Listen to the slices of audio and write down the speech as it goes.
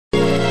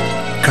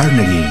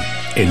Carnegie,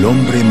 el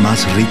hombre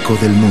más rico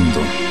del mundo.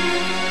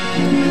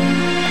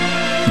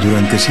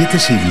 Durante 7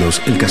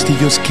 siglos, el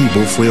castillo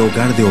esquivo fue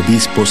hogar de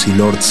obispos y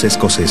lords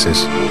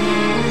escoceses.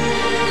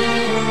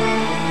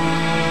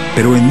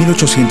 Pero en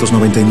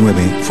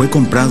 1899 fue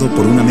comprado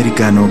por un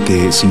americano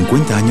que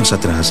 50 años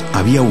atrás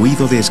había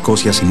huido de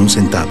Escocia sin un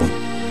centavo.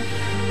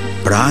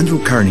 Para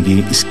Andrew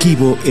Carnegie,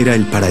 Esquivo era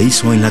el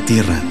paraíso en la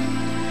tierra.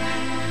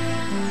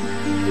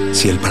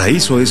 Si el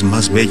paraíso es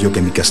más bello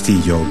que mi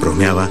castillo,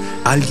 bromeaba,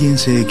 alguien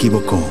se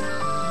equivocó.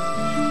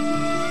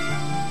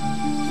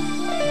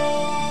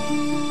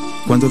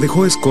 Cuando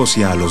dejó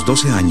Escocia a los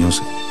 12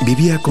 años,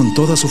 vivía con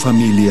toda su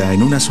familia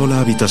en una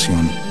sola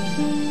habitación.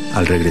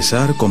 Al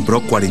regresar,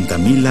 compró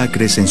 40,000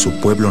 acres en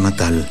su pueblo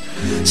natal.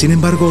 Sin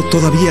embargo,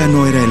 todavía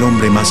no era el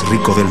hombre más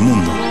rico del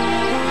mundo.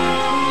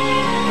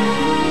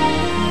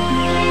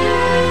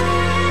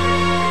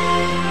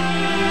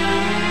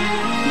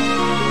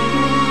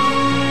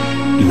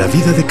 La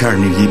vida de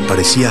Carnegie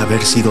parecía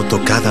haber sido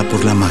tocada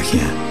por la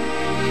magia.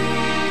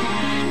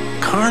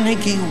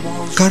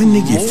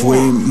 Carnegie fue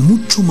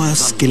mucho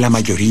más que la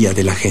mayoría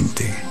de la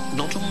gente.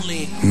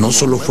 No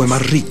solo fue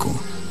más rico,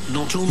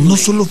 no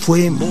solo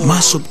fue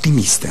más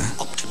optimista.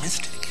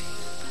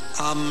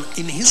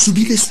 Su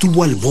vida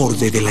estuvo al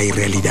borde de la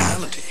irrealidad.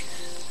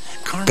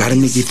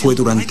 Carnegie fue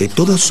durante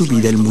toda su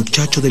vida el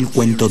muchacho del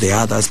cuento de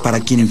hadas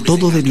para quien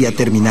todo debía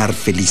terminar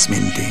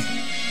felizmente.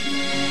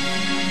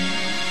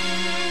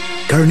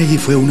 Carnegie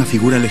fue una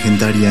figura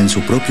legendaria en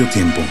su propio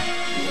tiempo,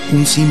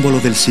 un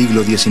símbolo del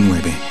siglo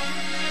XIX.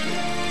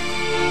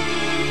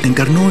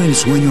 Encarnó el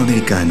sueño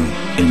americano,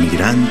 el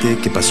migrante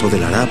que pasó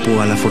del harapo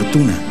a la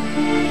fortuna.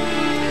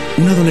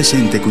 Un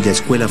adolescente cuya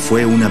escuela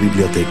fue una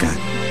biblioteca.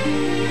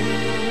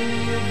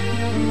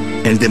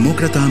 El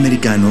demócrata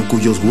americano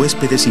cuyos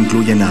huéspedes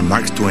incluyen a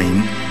Mark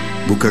Twain,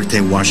 Booker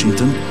T.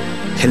 Washington,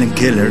 Helen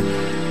Keller,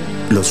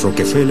 los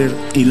Rockefeller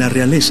y la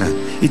realeza,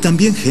 y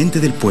también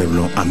gente del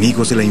pueblo,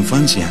 amigos de la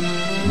infancia,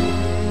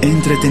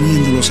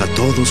 entreteniéndolos a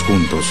todos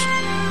juntos.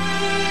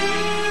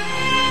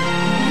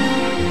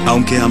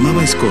 Aunque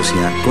amaba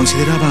Escocia,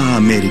 consideraba a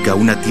América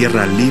una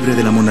tierra libre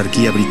de la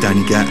monarquía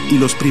británica y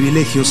los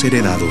privilegios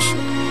heredados.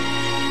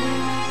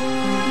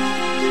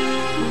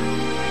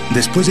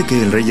 Después de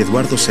que el rey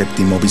Eduardo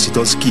VII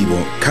visitó Esquivo,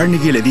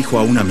 Carnegie le dijo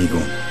a un amigo: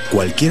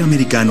 cualquier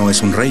americano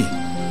es un rey.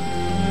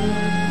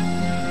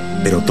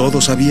 Pero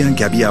todos sabían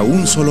que había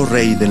un solo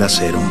rey del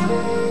acero.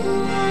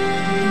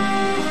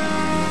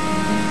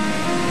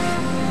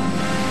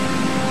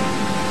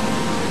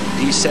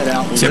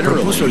 Se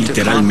propuso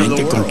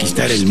literalmente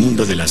conquistar el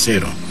mundo del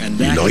acero,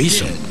 y lo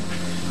hizo.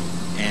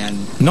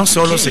 No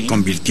solo se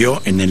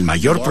convirtió en el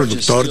mayor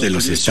productor de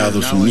los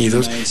Estados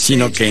Unidos,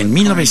 sino que en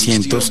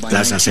 1900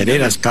 las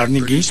acereras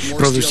Carnegie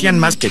producían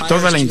más que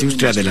toda la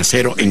industria del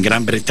acero en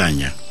Gran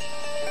Bretaña.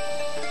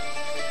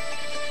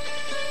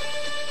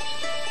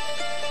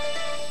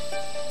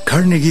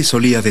 Carnegie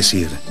solía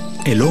decir: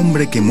 el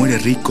hombre que muere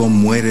rico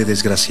muere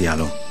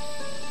desgraciado.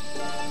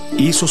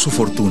 Hizo su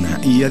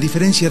fortuna y, a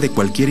diferencia de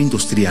cualquier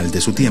industrial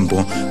de su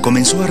tiempo,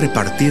 comenzó a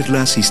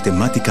repartirla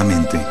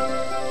sistemáticamente.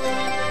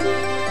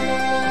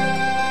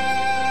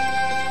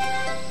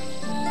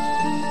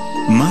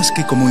 Más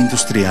que como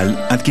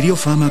industrial, adquirió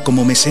fama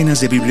como mecenas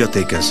de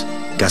bibliotecas,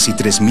 casi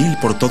 3,000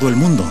 por todo el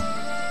mundo.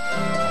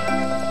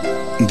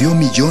 Dio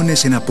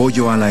millones en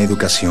apoyo a la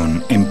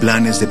educación, en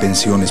planes de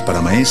pensiones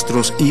para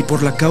maestros y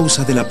por la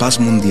causa de la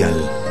paz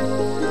mundial.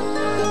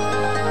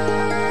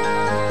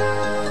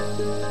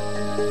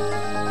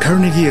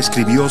 Carnegie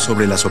escribió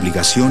sobre las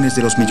obligaciones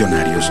de los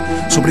millonarios,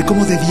 sobre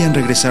cómo debían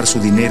regresar su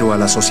dinero a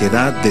la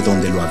sociedad de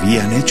donde lo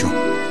habían hecho.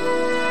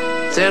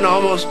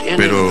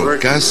 Pero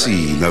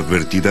casi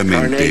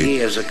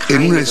inadvertidamente,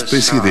 en una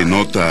especie de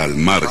nota al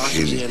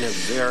margen,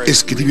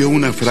 escribió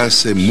una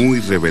frase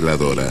muy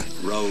reveladora.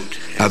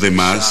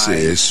 Además,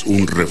 es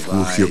un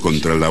refugio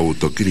contra la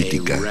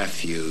autocrítica.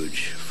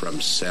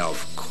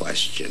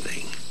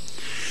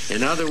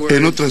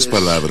 En otras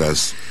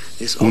palabras,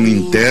 un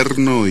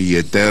interno y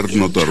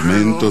eterno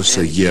tormento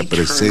seguía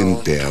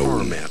presente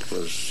aún.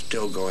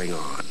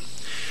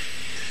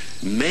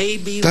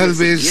 Tal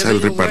vez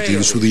al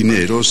repartir su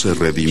dinero se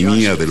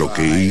redimía de lo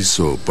que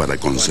hizo para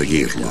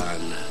conseguirlo.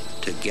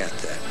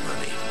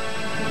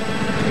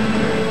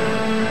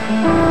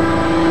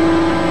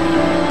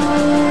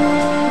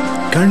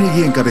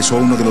 Carnegie encabezó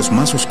uno de los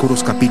más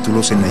oscuros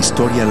capítulos en la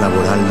historia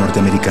laboral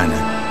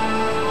norteamericana.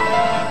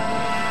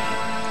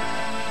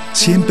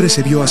 Siempre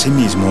se vio a sí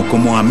mismo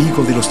como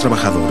amigo de los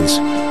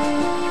trabajadores.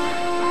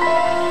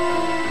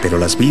 Pero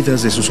las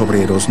vidas de sus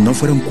obreros no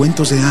fueron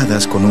cuentos de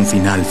hadas con un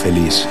final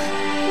feliz.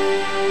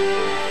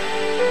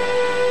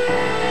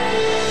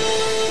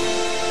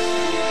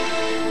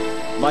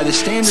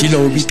 Si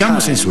lo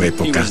ubicamos en su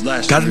época,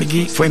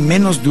 Carnegie fue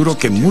menos duro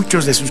que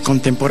muchos de sus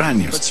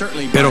contemporáneos,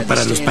 pero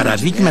para los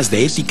paradigmas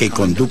de ética y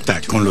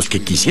conducta con los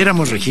que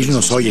quisiéramos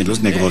regirnos hoy en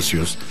los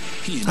negocios,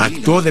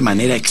 actuó de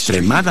manera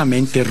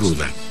extremadamente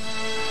ruda.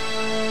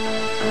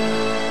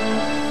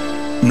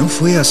 No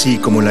fue así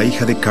como la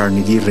hija de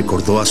Carnegie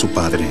recordó a su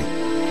padre,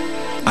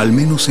 al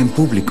menos en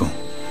público.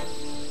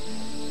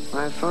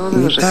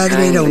 Mi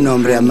padre era un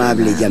hombre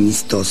amable y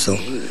amistoso.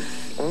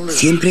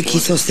 Siempre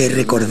quiso ser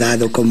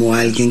recordado como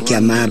alguien que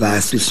amaba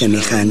a sus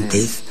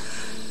semejantes.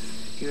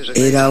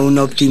 Era un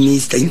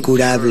optimista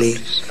incurable.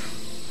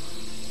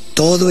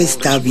 Todo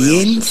está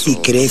bien si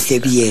crece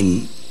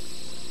bien.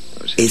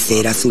 Ese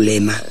era su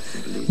lema.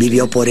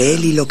 Vivió por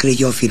él y lo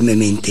creyó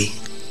firmemente.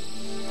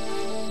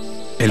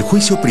 El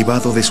juicio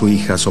privado de su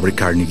hija sobre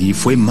Carnegie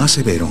fue más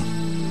severo.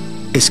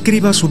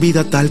 Escriba su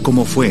vida tal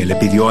como fue, le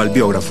pidió al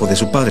biógrafo de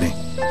su padre.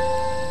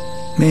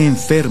 Me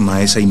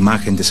enferma esa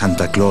imagen de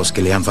Santa Claus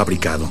que le han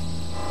fabricado.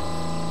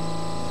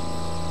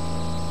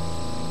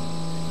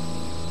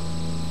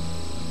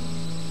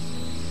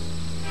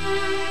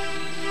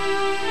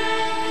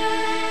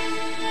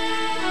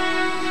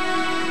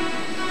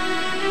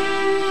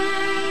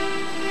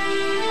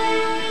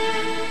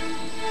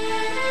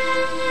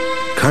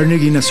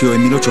 Carnegie nació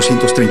en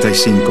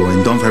 1835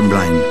 en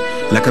Dunfermline,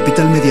 la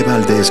capital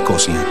medieval de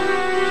Escocia.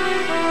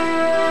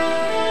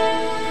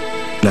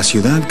 La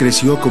ciudad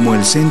creció como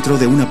el centro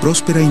de una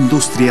próspera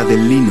industria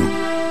del lino.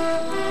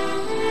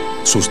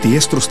 Sus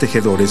diestros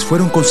tejedores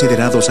fueron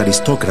considerados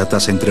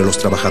aristócratas entre los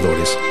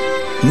trabajadores,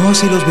 no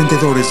así los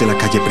vendedores de la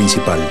calle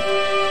principal.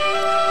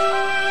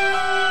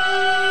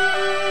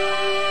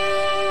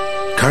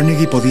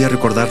 Carnegie podía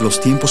recordar los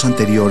tiempos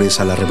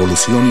anteriores a la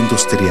revolución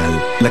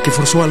industrial, la que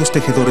forzó a los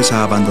tejedores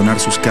a abandonar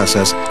sus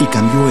casas y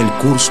cambió el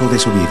curso de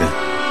su vida.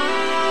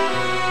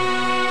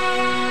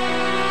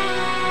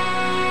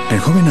 El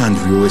joven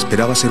Andrew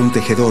esperaba ser un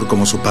tejedor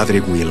como su padre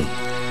Will.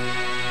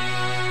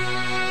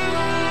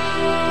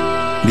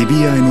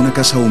 Vivía en una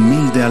casa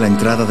humilde a la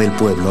entrada del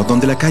pueblo,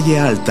 donde la calle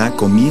alta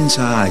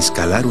comienza a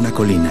escalar una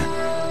colina.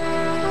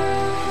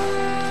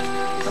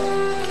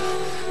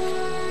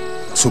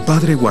 Su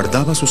padre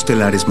guardaba sus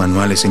telares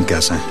manuales en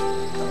casa.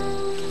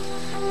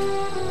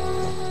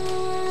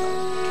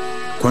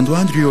 Cuando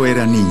Andrew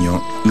era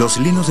niño, los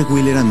linos de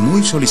Will eran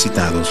muy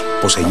solicitados.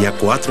 Poseía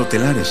 4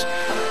 telares.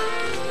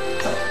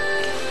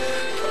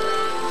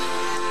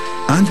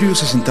 Andrew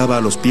se sentaba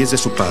a los pies de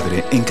su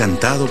padre,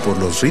 encantado por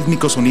los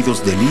rítmicos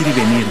sonidos del ir y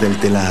venir del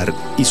telar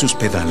y sus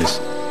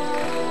pedales.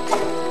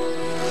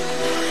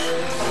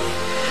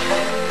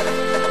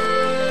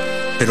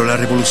 Pero la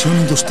revolución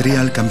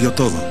industrial cambió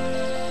todo.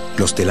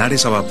 Los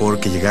telares a vapor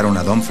que llegaron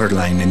a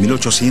Dunfermline en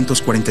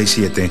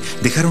 1847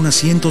 dejaron a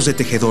cientos de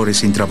tejedores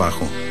sin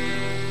trabajo.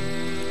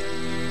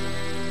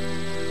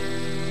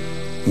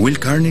 Will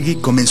Carnegie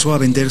comenzó a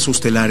vender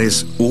sus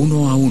telares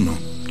uno a uno.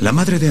 La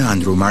madre de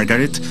Andrew,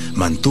 Margaret,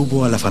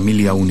 mantuvo a la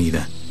familia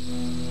unida.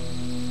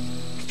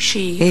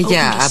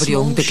 Ella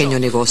abrió un pequeño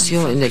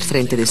negocio en el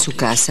frente de su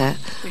casa,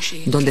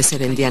 donde se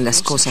vendían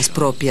las cosas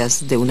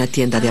propias de una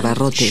tienda de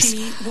abarrotes.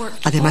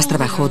 Además,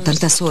 trabajó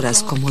tantas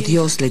horas como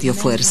Dios le dio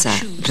fuerza,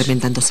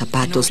 remendando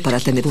zapatos para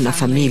tener una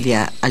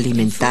familia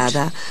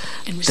alimentada,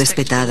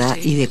 respetada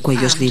y de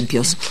cuellos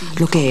limpios,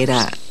 lo que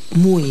era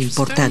muy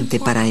importante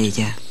para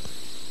ella.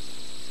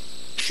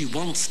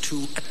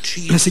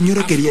 La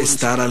señora quería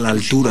estar a la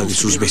altura de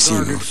sus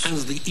vecinos,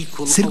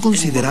 ser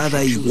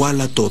considerada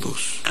igual a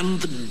todos.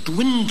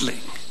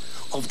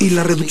 Y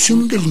la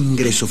reducción del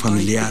ingreso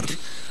familiar,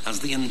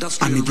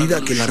 a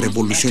medida que la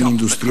revolución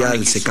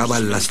industrial secaba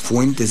las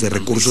fuentes de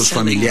recursos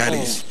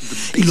familiares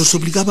y los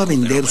obligaba a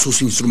vender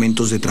sus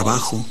instrumentos de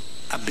trabajo,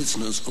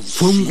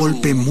 fue un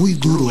golpe muy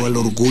duro al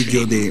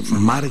orgullo de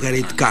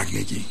Margaret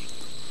Carnegie.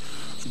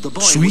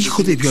 Su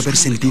hijo debió haber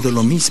sentido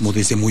lo mismo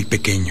desde muy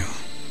pequeño.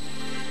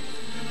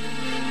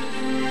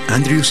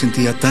 Andrew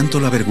sentía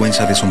tanto la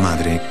vergüenza de su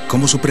madre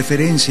como su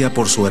preferencia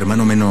por su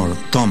hermano menor,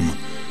 Tom.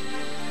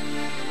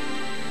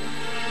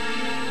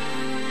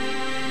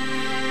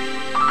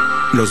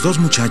 Los dos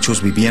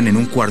muchachos vivían en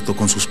un cuarto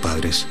con sus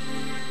padres.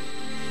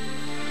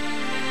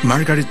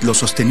 Margaret lo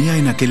sostenía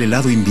en aquel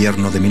helado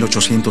invierno de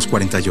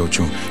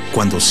 1848,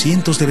 cuando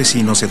cientos de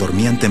vecinos se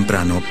dormían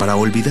temprano para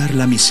olvidar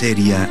la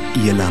miseria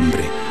y el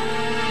hambre.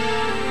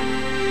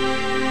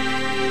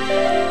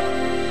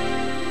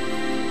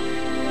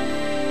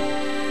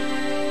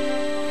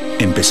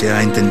 Empecé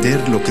a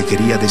entender lo que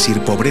quería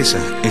decir pobreza,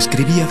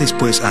 escribía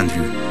después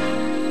Andrew.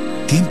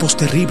 Tiempos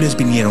terribles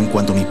vinieron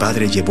cuando mi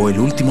padre llevó el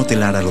último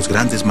telar a los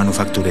grandes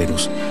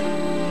manufactureros.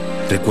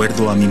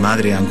 Recuerdo a mi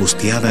madre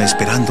angustiada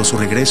esperando su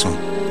regreso.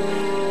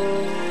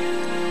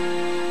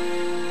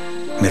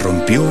 Me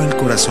rompió el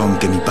corazón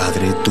que mi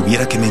padre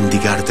tuviera que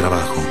mendigar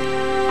trabajo.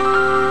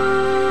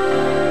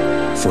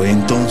 Fue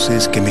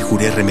entonces que me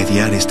juré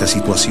remediar esta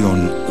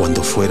situación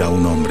cuando fuera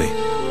un hombre.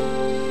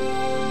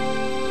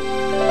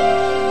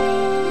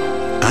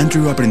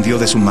 Andrew aprendió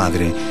de su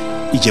madre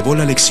y llevó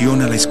la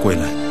lección a la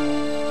escuela.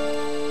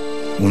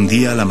 Un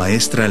día la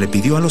maestra le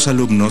pidió a los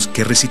alumnos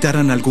que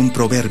recitaran algún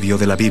proverbio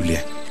de la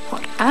Biblia.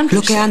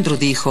 Lo que Andrew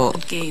dijo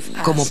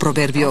como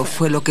proverbio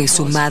fue lo que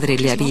su madre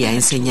le había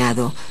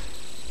enseñado.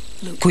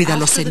 Cuida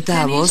los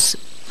centavos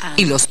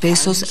y los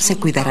pesos se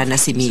cuidarán a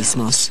sí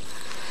mismos.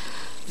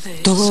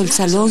 Todo el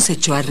salón se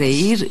echó a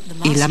reír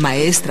y la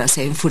maestra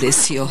se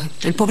enfureció.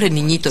 El pobre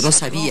niñito no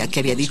sabía que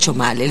había dicho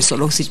mal. Él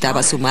solo citaba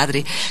a su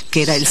madre,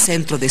 que era el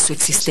centro de su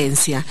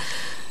existencia.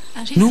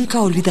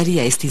 Nunca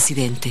olvidaría este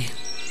incidente.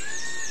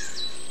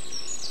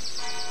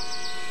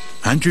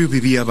 Andrew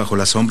vivía bajo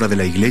la sombra de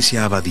la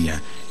iglesia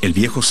abadía, el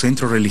viejo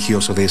centro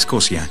religioso de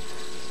Escocia.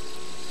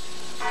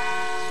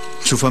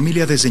 Su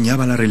familia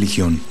desdeñaba la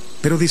religión,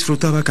 pero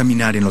disfrutaba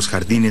caminar en los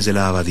jardines de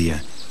la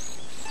abadía.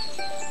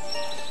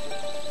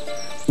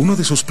 Uno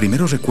de sus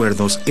primeros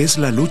recuerdos es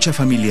la lucha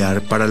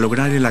familiar para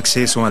lograr el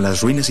acceso a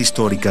las ruinas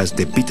históricas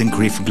de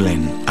Pittencrieff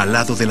Glen, al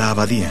lado de la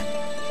abadía.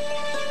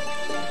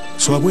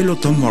 Su abuelo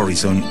Tom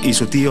Morrison y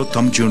su tío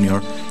Tom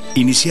Jr.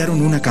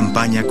 iniciaron una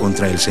campaña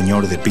contra el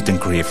señor de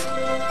Pittencrieff.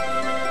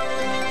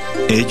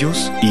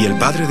 Ellos y el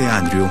padre de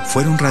Andrew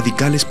fueron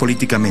radicales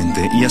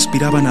políticamente y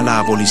aspiraban a la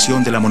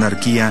abolición de la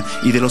monarquía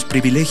y de los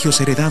privilegios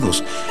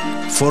heredados,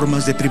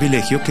 formas de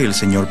privilegio que el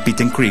señor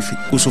Pittencrieff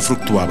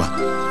usufructuaba.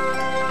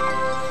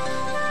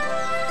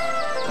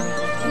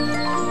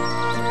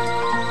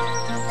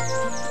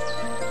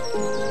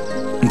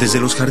 Desde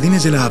los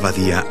jardines de la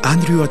abadía,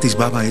 Andrew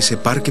atisbaba ese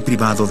parque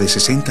privado de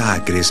 60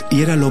 acres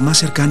y era lo más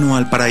cercano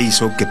al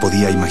paraíso que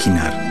podía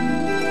imaginar.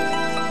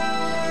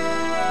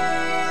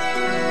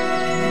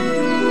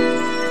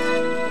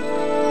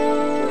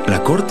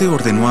 La corte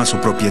ordenó a su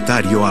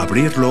propietario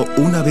abrirlo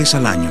una vez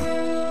al año.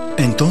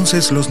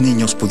 Entonces los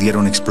niños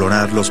pudieron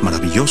explorar los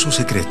maravillosos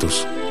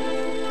secretos.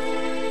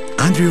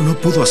 Andrew no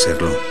pudo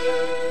hacerlo.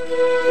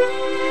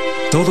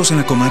 Todos en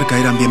la comarca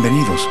eran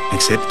bienvenidos,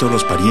 excepto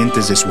los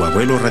parientes de su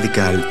abuelo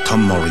radical,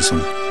 Tom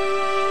Morrison.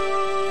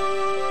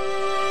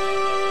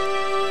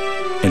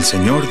 El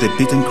señor de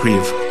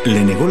Pittencrieff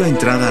le negó la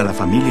entrada a la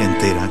familia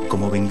entera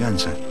como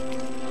venganza.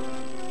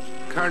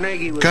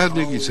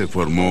 Carnegie se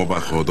formó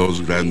bajo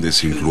dos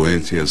grandes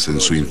influencias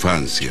en su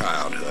infancia: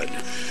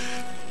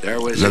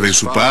 la de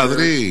su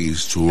padre y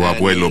su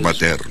abuelo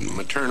materno,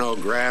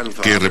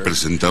 que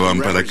representaban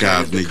para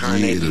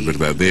Carnegie el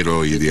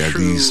verdadero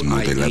idealismo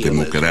de la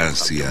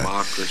democracia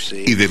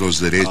y de los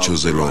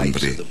derechos del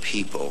hombre,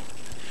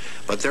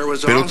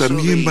 pero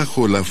también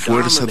bajo la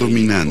fuerza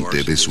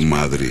dominante de su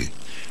madre,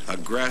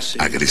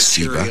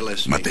 agresiva,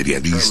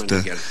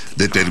 materialista,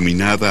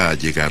 determinada a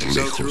llegar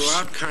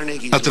lejos.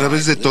 A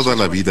través de toda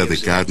la vida de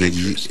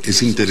Carnegie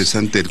es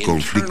interesante el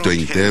conflicto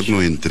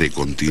interno entre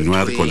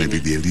continuar con el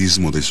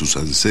idealismo de sus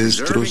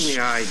ancestros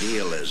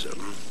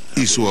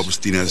y su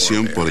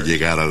obstinación por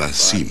llegar a la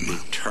cima.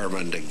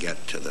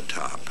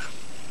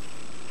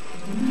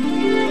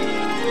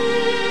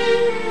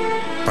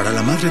 Para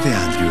la madre de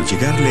Andrew,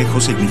 llegar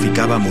lejos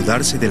significaba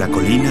mudarse de la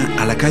colina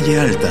a la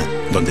calle alta,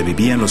 donde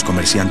vivían los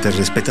comerciantes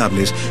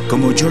respetables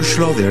como George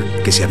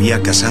Schroeder, que se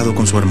había casado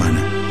con su hermana.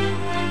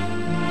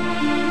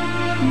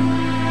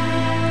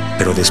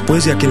 Pero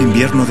después de aquel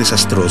invierno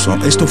desastroso,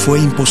 esto fue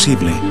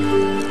imposible.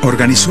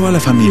 Organizó a la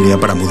familia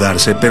para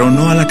mudarse, pero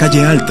no a la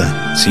calle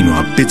alta, sino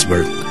a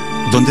Pittsburgh,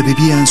 donde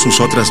vivían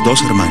sus otras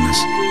dos hermanas.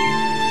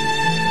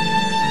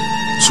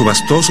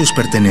 Subastó sus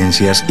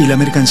pertenencias y la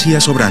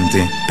mercancía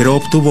sobrante, pero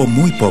obtuvo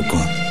muy poco.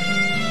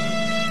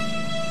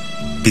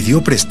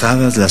 Pidió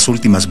prestadas las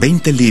últimas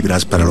 20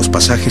 libras para los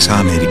pasajes a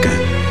América.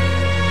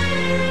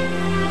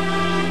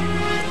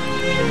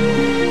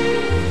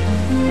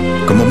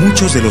 Como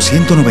muchos de los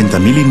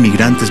 190,000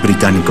 inmigrantes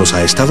británicos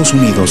a Estados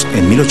Unidos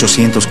en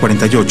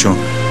 1848,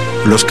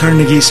 los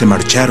Carnegie se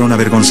marcharon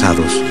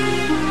avergonzados.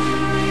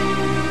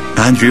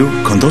 Andrew,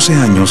 con 12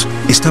 años,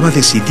 estaba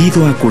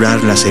decidido a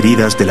curar las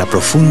heridas de la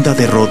profunda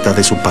derrota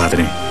de su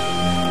padre.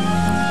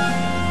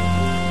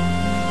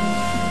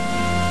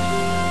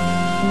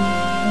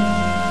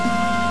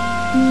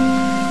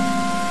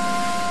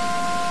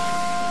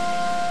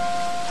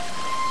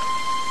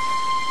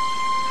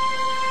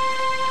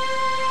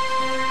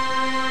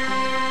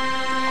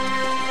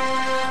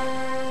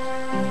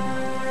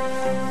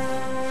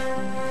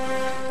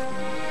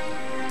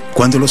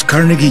 Cuando los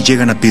Carnegie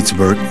llegan a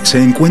Pittsburgh,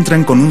 se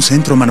encuentran con un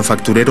centro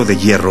manufacturero de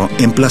hierro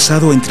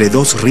emplazado entre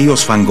dos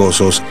ríos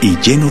fangosos y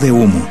lleno de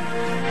humo.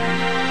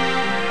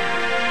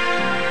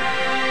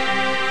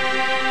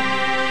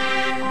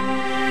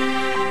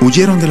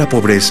 Huyeron de la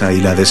pobreza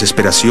y la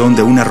desesperación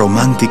de una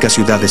romántica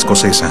ciudad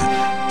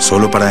escocesa,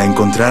 solo para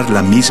encontrar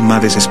la misma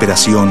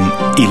desesperación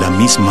y la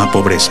misma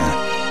pobreza.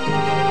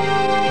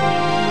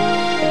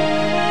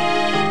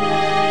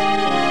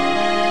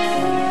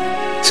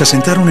 Se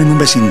asentaron en un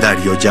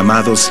vecindario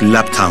llamado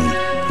Slaptown,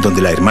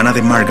 donde la hermana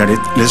de Margaret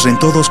les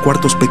rentó 2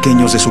 cuartos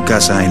pequeños de su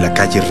casa en la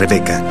calle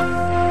Rebecca.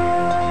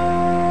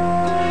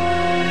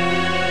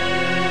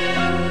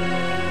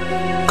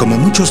 Como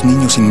muchos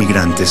niños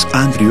inmigrantes,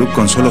 Andrew,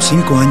 con solo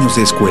 5 años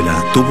de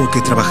escuela, tuvo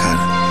que trabajar.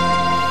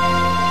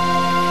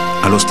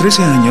 A los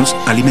 13 años,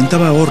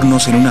 alimentaba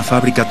hornos en una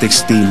fábrica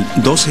textil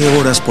 12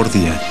 horas por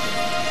día.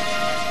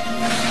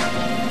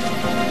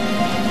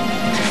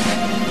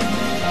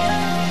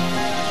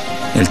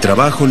 El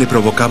trabajo le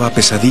provocaba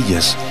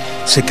pesadillas.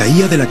 Se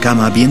caía de la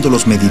cama viendo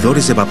los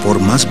medidores de vapor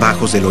más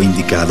bajos de lo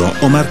indicado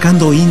o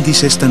marcando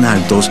índices tan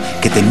altos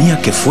que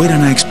temía que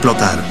fueran a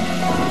explotar.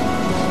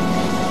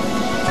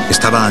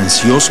 Estaba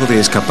ansioso de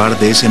escapar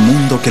de ese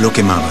mundo que lo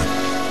quemaba.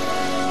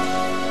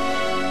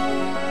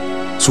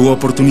 Su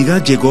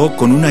oportunidad llegó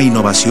con una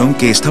innovación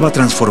que estaba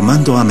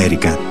transformando a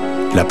América,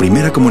 la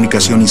primera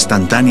comunicación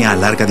instantánea a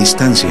larga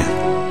distancia.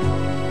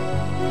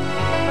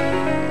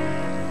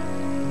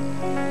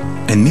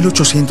 En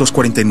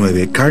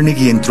 1849,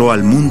 Carnegie entró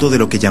al mundo de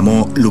lo que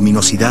llamó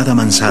luminosidad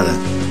amansada,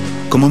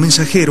 como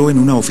mensajero en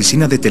una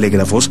oficina de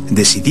telégrafos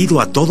decidido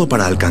a todo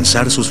para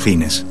alcanzar sus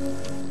fines.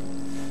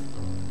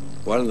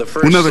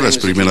 Una de las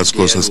primeras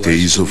cosas que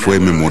hizo fue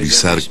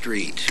memorizar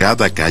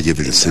cada calle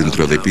del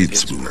centro de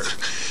Pittsburgh.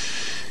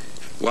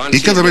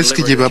 Y cada vez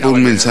que llevaba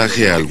un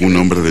mensaje a algún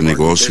hombre de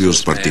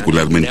negocios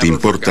particularmente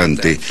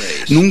importante,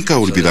 nunca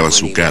olvidaba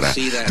su cara,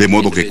 de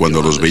modo que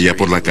cuando los veía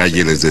por la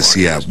calle les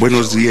decía,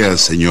 buenos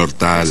días, señor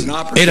tal.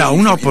 Era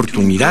una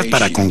oportunidad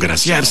para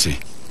congraciarse.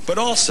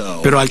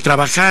 Pero al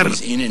trabajar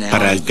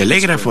para el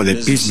telégrafo de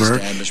Pittsburgh,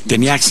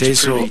 tenía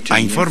acceso a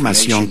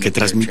información que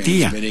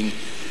transmitía.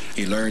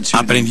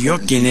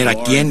 Aprendió quién era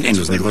quién en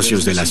los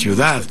negocios de la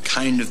ciudad,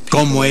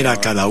 cómo era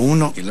cada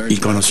uno y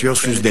conoció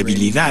sus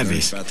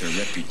debilidades.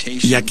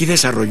 Y aquí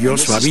desarrolló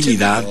su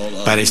habilidad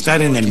para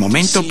estar en el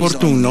momento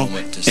oportuno,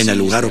 en el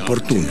lugar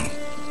oportuno.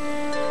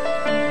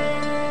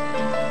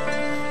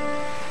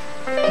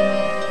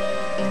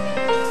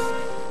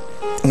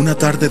 Una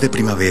tarde de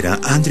primavera,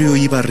 Andrew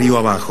iba río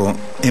abajo,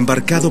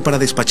 embarcado para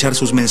despachar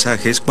sus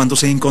mensajes, cuando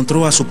se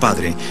encontró a su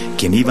padre,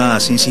 quien iba a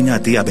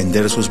Cincinnati a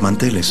vender sus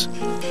manteles.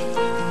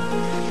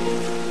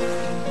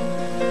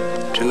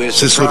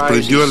 Se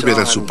sorprendió al ver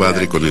a su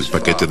padre con el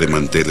paquete de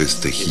manteles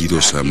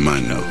tejidos a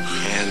mano,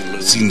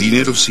 sin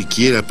dinero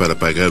siquiera para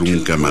pagar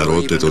un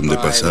camarote donde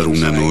pasar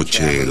una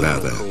noche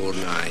helada.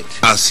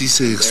 Así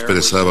se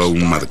expresaba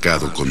un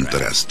marcado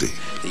contraste.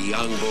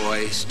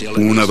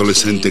 Un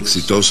adolescente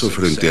exitoso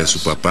frente a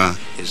su papá,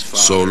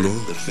 solo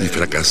y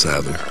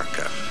fracasado.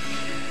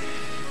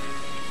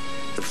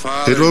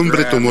 El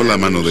hombre tomó la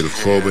mano del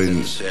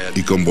joven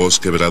y con voz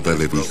quebrada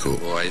le dijo,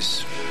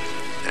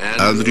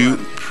 Andrew,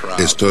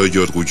 estoy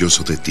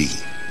orgulloso de ti.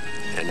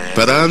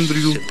 Para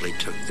Andrew,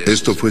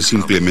 esto fue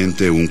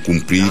simplemente un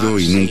cumplido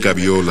y nunca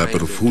vio la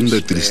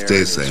profunda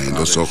tristeza en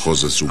los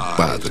ojos de su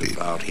padre.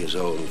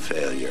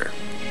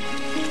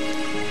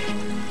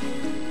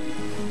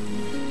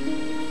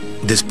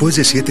 Después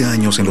de 7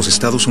 años en los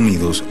Estados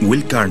Unidos,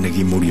 Will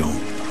Carnegie murió.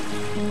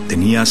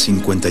 Tenía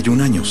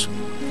 51 años.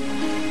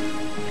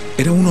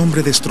 Era un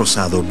hombre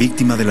destrozado,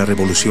 víctima de la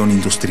revolución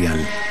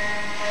industrial.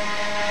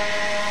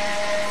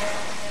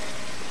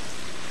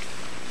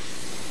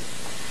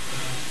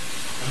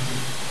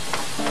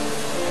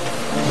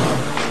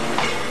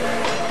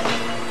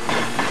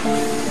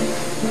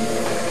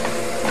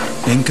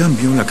 En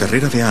cambio, la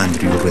carrera de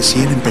Andrew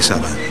recién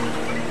empezaba.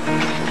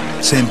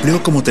 Se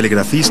empleó como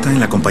telegrafista en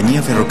la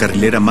compañía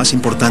ferrocarrilera más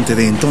importante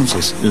de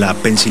entonces, la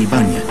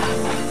Pensilvania.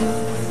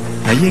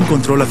 Allí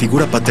encontró la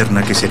figura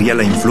paterna que sería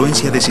la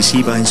influencia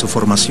decisiva en su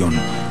formación.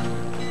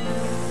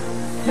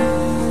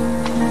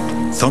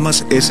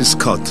 Thomas S.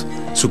 Scott,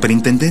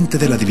 superintendente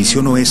de la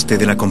división oeste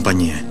de la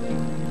compañía.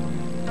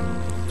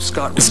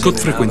 Scott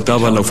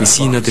frecuentaba la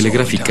oficina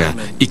telegráfica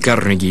y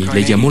Carnegie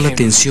le llamó la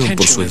atención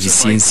por su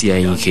eficiencia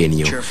e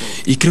ingenio.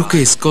 Y creo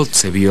que Scott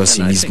se vio a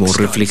sí mismo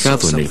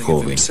reflejado en el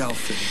joven.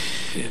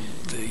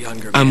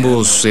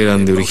 Ambos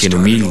eran de origen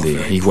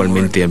humilde,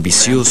 igualmente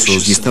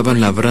ambiciosos y estaban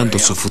labrando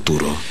su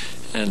futuro.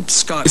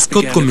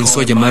 Scott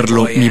comenzó a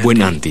llamarlo mi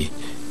buen Andy.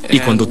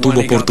 Y cuando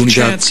tuvo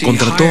oportunidad,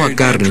 contrató a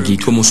Carnegie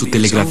como su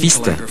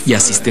telegrafista y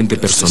asistente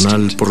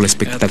personal por la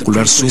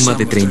espectacular suma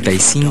de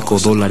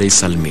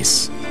 $35 al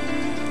mes.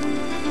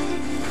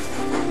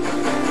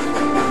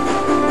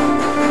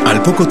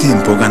 Al poco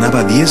tiempo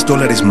ganaba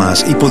 $10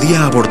 más y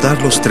podía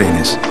abordar los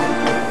trenes.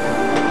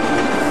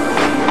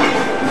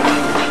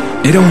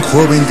 Era un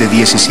joven de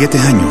 17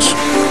 años.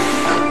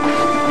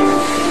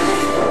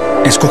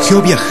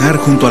 Escogió viajar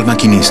junto al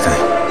maquinista.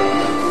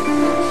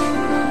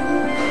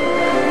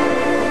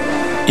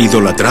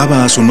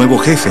 Idolatraba a su nuevo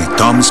jefe,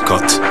 Tom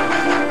Scott.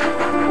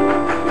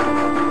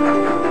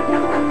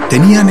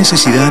 Tenía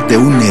necesidad de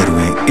un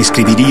héroe,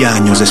 escribiría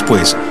años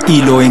después,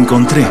 y lo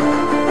encontré.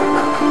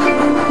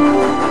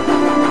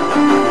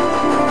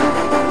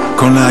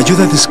 Con la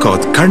ayuda de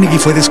Scott, Carnegie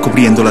fue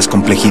descubriendo las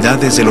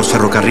complejidades de los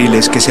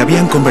ferrocarriles que se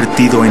habían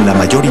convertido en la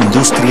mayor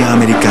industria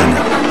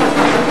americana.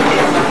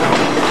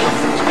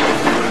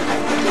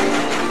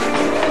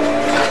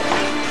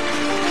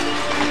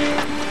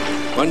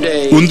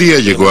 Un día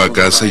llegó a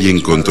casa y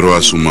encontró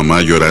a su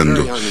mamá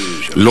llorando,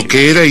 lo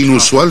que era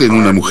inusual en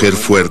una mujer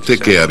fuerte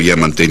que había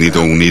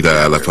mantenido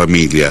unida a la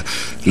familia.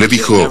 Le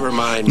dijo,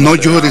 no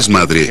llores,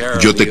 madre,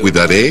 yo te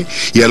cuidaré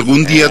y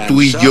algún día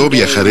tú y yo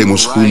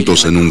viajaremos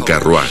juntos en un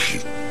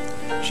carruaje.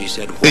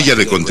 Ella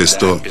le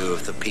contestó,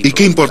 ¿y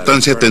qué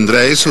importancia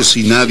tendrá eso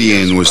si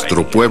nadie en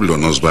nuestro pueblo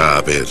nos va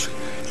a ver?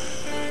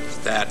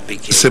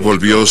 Se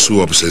volvió su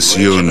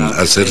obsesión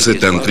hacerse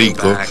tan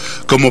rico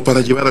como para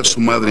llevar a su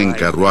madre en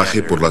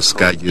carruaje por las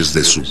calles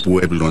de su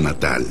pueblo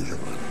natal.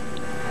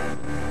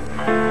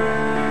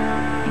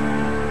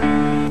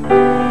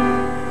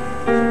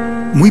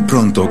 Muy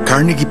pronto,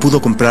 Carnegie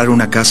pudo comprar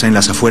una casa en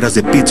las afueras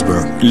de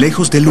Pittsburgh,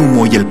 lejos del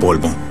humo y el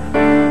polvo.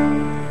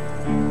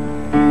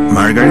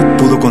 Margaret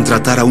pudo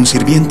contratar a un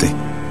sirviente.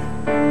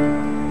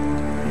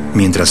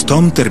 Mientras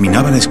Tom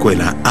terminaba la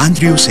escuela,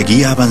 Andrew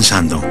seguía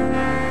avanzando.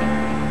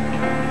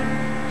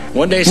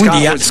 Un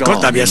día,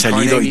 Scott había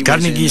salido y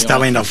Carnegie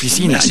estaba en la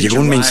oficina. Llegó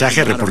un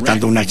mensaje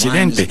reportando un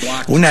accidente,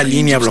 una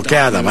línea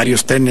bloqueada,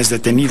 varios trenes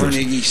detenidos.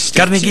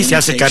 Carnegie se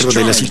hace cargo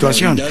de la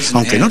situación.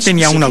 Aunque no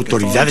tenía una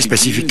autoridad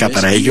específica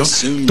para ello,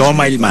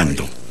 toma el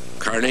mando.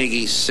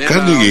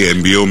 Carnegie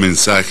envió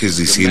mensajes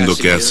diciendo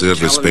qué hacer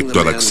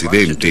respecto al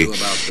accidente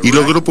y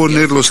logró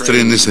poner los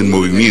trenes en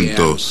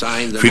movimiento,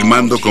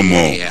 firmando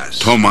como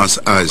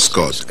Thomas A.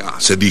 Scott.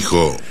 Se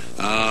dijo: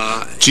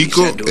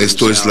 chico,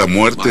 esto es la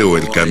muerte o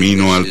el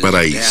camino al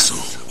paraíso.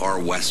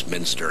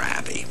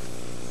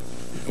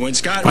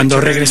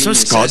 Cuando regresó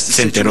Scott,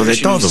 se enteró de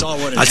todo.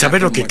 Al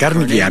saber lo que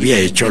Carnegie había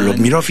hecho, lo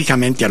miró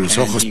fijamente a los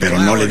ojos, pero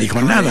no le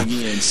dijo nada.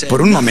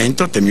 Por un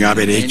momento temió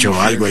haber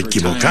hecho algo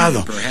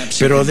equivocado,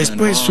 pero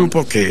después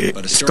supo que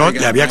Scott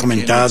le había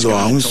comentado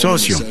a un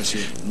socio: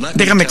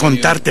 déjame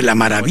contarte la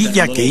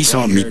maravilla que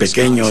hizo mi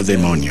pequeño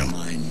demonio.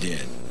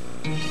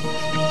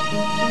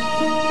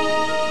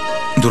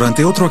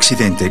 Durante otro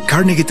accidente,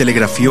 Carnegie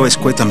telegrafió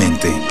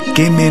escuetamente: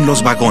 quemen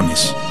los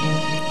vagones.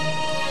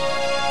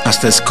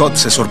 Hasta Scott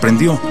se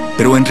sorprendió,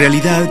 pero en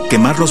realidad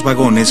quemar los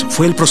vagones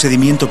fue el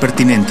procedimiento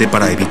pertinente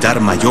para evitar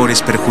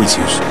mayores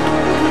perjuicios.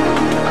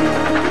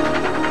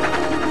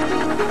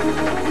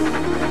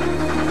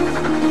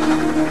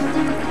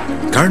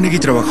 Carnegie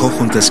trabajó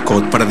junto a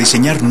Scott para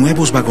diseñar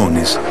nuevos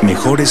vagones,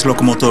 mejores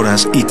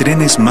locomotoras y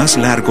trenes más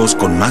largos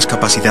con más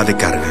capacidad de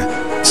carga,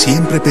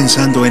 siempre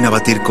pensando en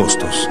abatir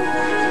costos.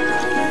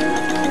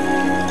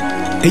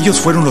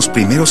 Ellos fueron los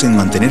primeros en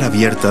mantener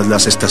abiertas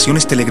las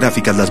estaciones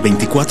telegráficas las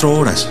 24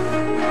 horas.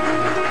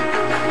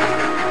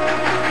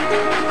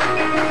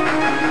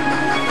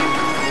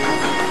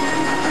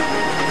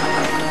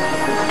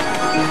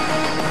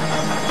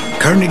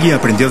 Carnegie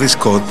aprendió de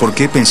Scott por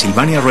qué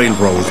Pennsylvania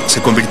Railroad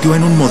se convirtió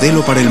en un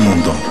modelo para el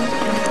mundo.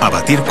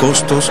 Abatir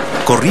costos,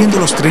 corriendo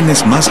los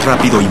trenes más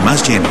rápido y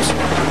más llenos.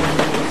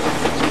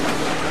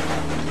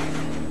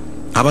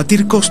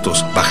 Abatir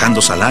costos,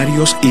 bajando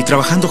salarios y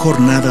trabajando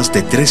jornadas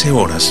de 13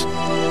 horas.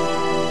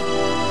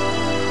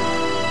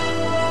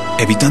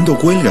 Evitando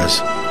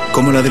huelgas,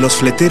 como la de los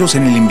fleteros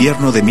en el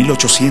invierno de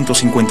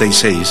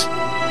 1856,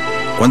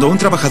 cuando un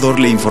trabajador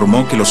le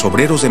informó que los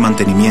obreros de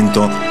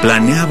mantenimiento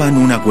planeaban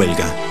una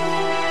huelga.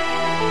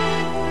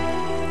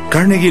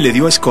 Carnegie le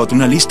dio a Scott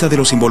una lista de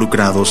los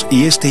involucrados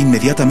y este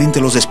inmediatamente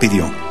los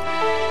despidió.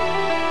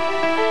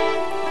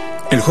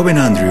 El joven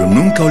Andrew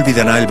nunca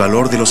olvidará el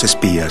valor de los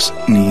espías,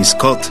 ni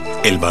Scott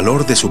el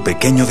valor de su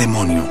pequeño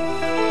demonio.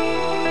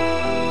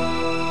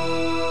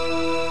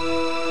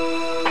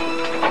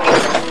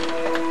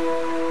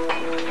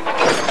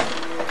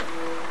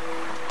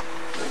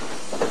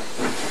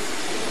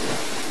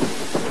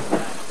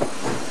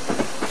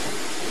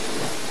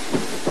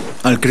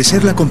 Al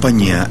crecer la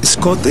compañía,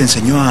 Scott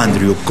enseñó a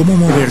Andrew cómo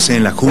moverse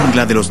en la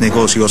jungla de los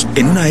negocios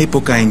en una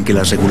época en que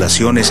las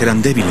regulaciones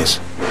eran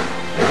débiles.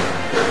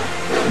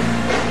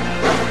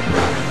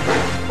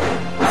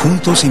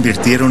 Juntos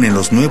invirtieron en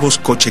los nuevos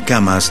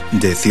coche-camas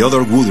de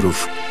Theodore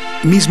Woodruff,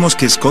 mismos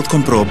que Scott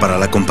compró para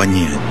la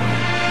compañía.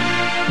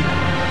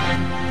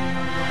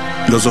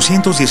 Los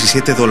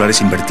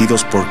 $217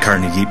 invertidos por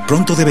Carnegie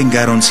pronto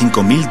devengaron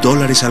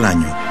 $5,000 al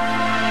año.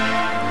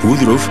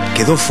 Woodruff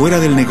quedó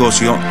fuera del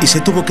negocio y se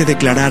tuvo que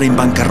declarar en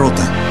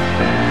bancarrota.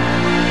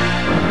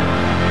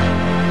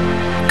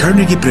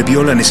 Carnegie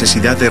previó la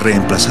necesidad de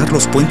reemplazar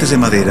los puentes de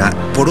madera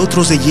por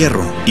otros de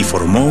hierro y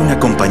formó una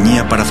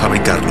compañía para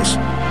fabricarlos.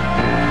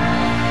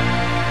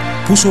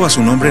 Puso a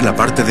su nombre la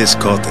parte de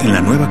Scott en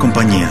la nueva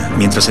compañía,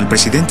 mientras el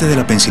presidente de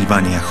la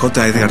Pensilvania,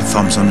 J. Edgar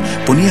Thompson,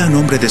 ponía a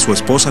nombre de su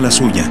esposa la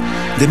suya,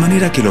 de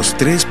manera que los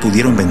tres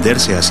pudieron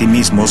venderse a sí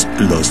mismos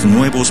los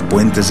nuevos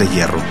puentes de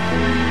hierro.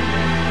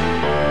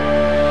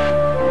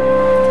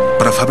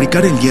 Para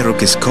fabricar el hierro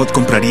que Scott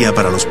compraría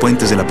para los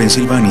puentes de la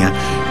Pensilvania,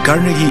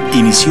 Carnegie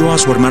inició a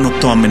su hermano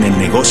Tom en el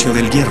negocio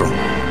del hierro.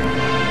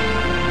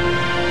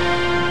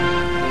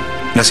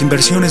 Las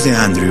inversiones de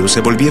Andrew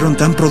se volvieron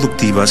tan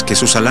productivas que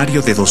su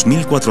salario de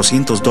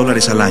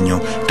 $2,400 al año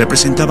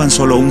representaban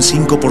solo un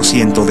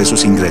 5% de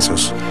sus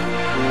ingresos.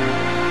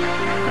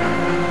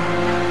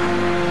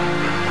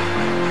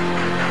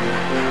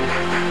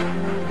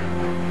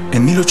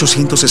 En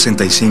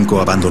 1865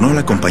 abandonó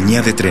la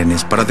compañía de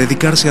trenes para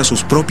dedicarse a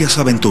sus propias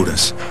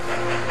aventuras.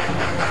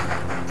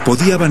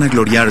 Podía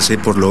vanagloriarse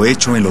por lo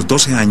hecho en los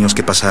 12 años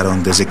que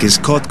pasaron desde que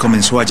Scott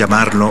comenzó a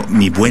llamarlo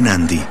mi buen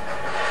Andy.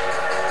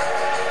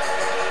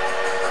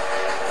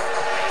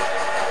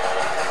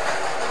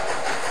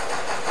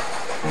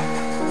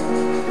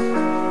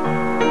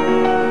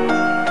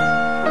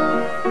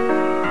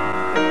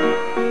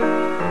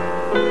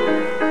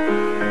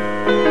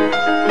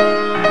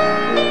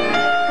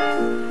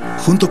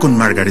 Junto con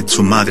Margaret,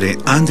 su madre,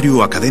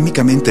 Andrew,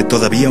 académicamente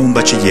todavía un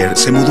bachiller,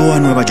 se mudó a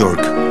Nueva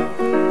York.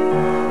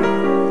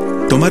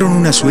 Tomaron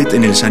una suite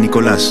en el San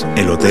Nicolás,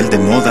 el hotel de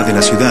moda de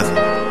la ciudad.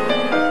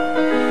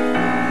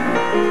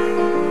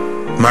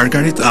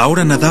 Margaret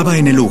ahora nadaba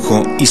en el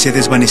lujo y se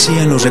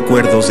desvanecían los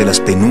recuerdos de las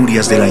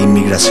penurias de la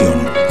inmigración,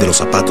 de los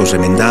zapatos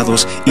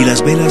remendados y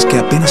las velas que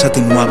apenas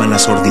atenuaban la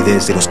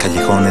sordidez de los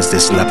callejones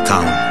de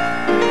Slaptown.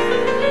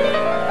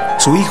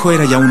 Su hijo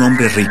era ya un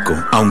hombre rico,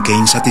 aunque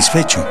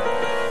insatisfecho.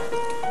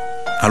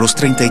 A los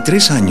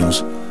 33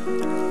 años,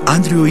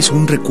 Andrew hizo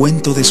un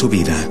recuento de su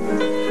vida.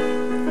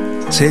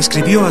 Se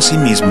escribió a sí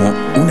mismo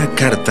una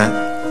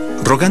carta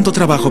rogando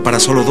trabajo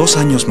para solo 2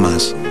 años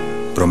más,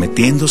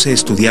 prometiéndose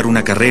estudiar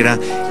una carrera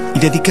y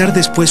dedicar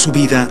después su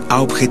vida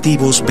a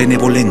objetivos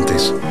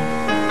benevolentes.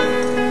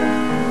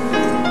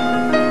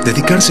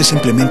 Dedicarse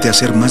simplemente a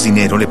hacer más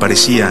dinero le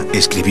parecía,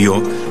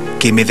 escribió,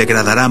 que me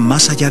degradará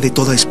más allá de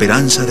toda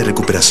esperanza de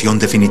recuperación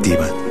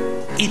definitiva.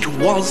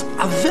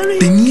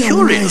 Tenía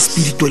una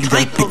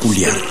espiritualidad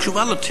peculiar,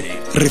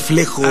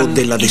 reflejo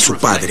de la de su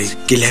padre,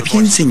 que le había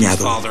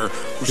enseñado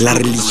la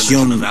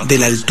religión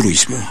del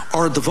altruismo,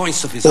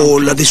 o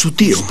la de su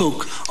tío,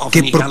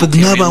 que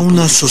propugnaba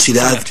una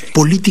sociedad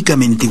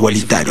políticamente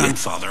igualitaria,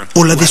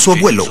 o la de su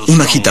abuelo,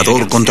 un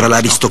agitador contra la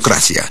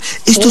aristocracia.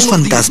 Estos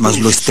fantasmas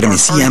lo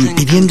estremecían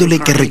pidiéndole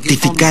que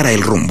rectificara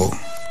el rumbo.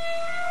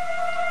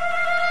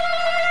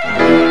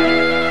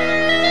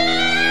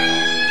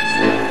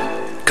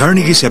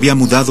 Carnegie se había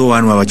mudado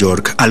a Nueva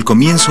York al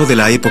comienzo de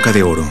la época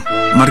de oro,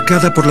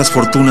 marcada por las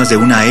fortunas de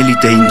una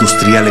élite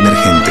industrial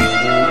emergente.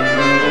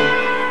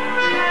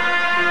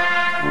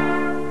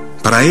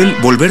 Para él,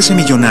 volverse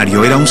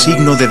millonario era un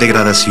signo de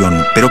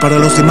degradación, pero para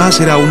los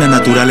demás era una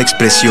natural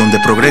expresión de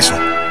progreso.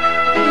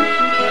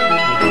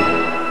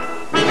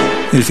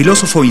 El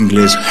filósofo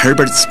inglés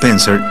Herbert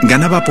Spencer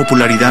ganaba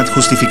popularidad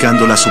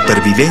justificando la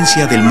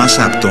supervivencia del más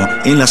apto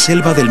en la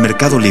selva del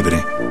mercado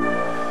libre.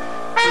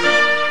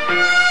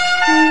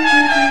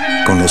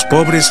 Con los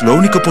pobres, lo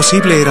único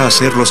posible era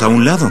hacerlos a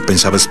un lado,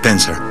 pensaba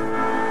Spencer.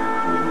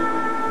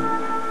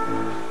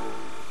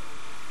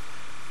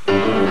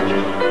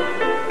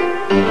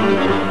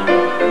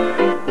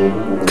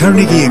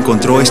 Carnegie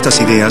encontró estas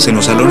ideas en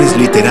los salones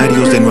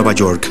literarios de Nueva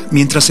York,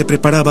 mientras se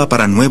preparaba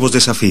para nuevos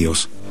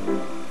desafíos.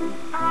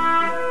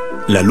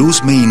 La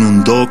luz me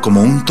inundó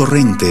como un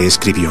torrente,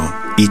 escribió,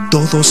 y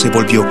todo se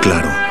volvió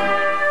claro.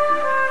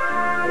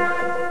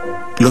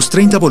 Los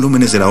 30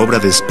 volúmenes de la obra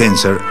de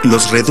Spencer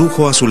los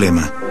redujo a su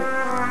lema: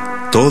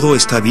 todo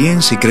está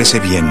bien si crece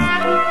bien,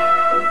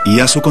 y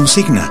a su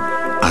consigna: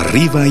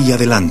 arriba y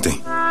adelante.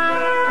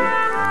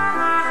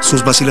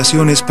 Sus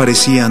vacilaciones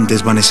parecían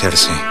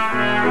desvanecerse.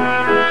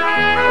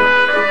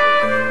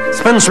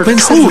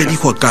 Spencer le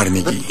dijo a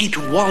Carnegie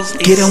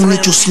que era un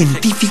hecho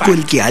científico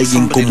el que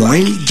alguien como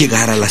él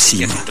llegara a la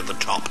cima.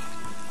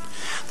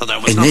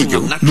 En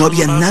ello no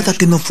había nada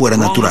que no fuera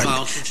natural,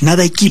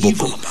 nada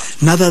equívoco,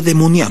 nada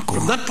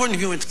demoníaco.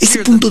 Ese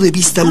punto de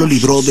vista lo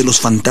libró de los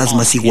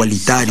fantasmas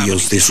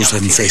igualitarios de sus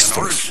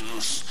ancestros.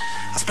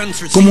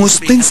 Como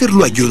Spencer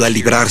lo ayuda a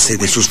librarse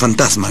de sus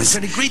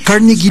fantasmas,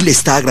 Carnegie le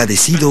está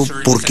agradecido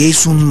porque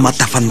es un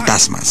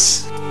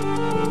matafantasmas.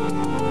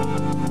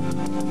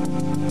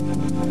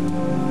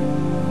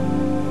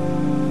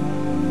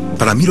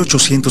 Para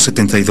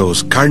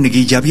 1872,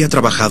 Carnegie ya había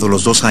trabajado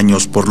los 2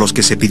 años por los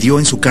que se pidió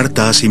en su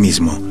carta a sí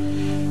mismo.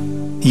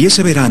 Y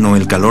ese verano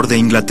el calor de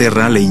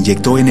Inglaterra le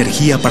inyectó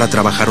energía para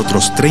trabajar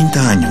otros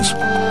 30 años.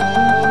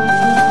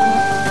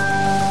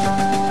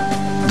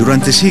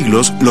 Durante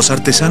siglos, los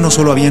artesanos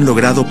solo habían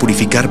logrado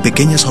purificar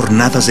pequeñas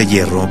hornadas de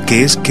hierro,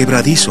 que es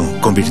quebradizo,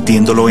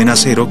 convirtiéndolo en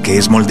acero, que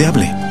es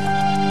moldeable.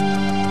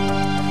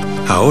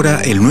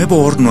 Ahora, el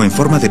nuevo horno en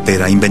forma de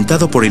pera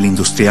inventado por el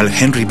industrial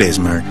Henry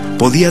Bessemer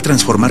podía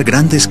transformar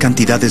grandes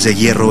cantidades de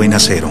hierro en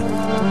acero.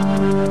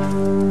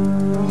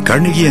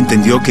 Carnegie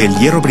entendió que el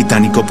hierro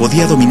británico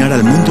podía dominar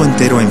al mundo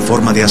entero en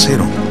forma de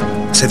acero.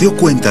 Se dio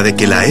cuenta de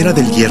que la era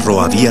del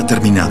hierro había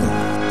terminado.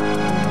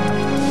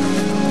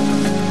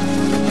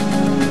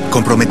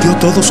 Comprometió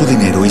todo su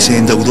dinero y se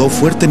endeudó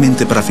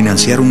fuertemente para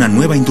financiar una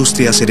nueva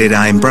industria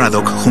acerera en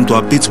Braddock, junto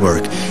a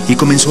Pittsburgh, y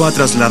comenzó a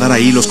trasladar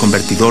ahí los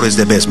convertidores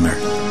de Bessemer.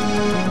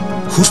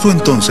 Justo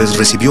entonces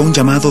recibió un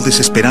llamado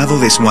desesperado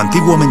de su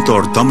antiguo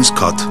mentor Tom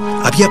Scott.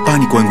 Había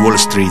pánico en Wall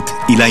Street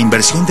y la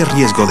inversión de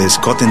riesgo de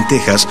Scott en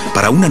Texas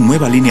para una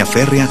nueva línea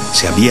férrea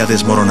se había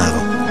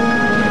desmoronado.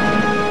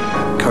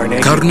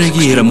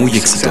 Carnegie era muy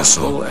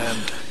exitoso.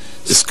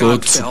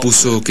 Scott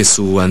supuso que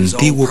su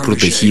antiguo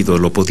protegido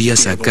lo podía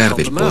sacar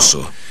del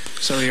pozo.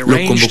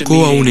 Lo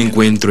convocó a un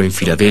encuentro en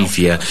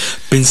Filadelfia,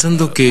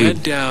 pensando que,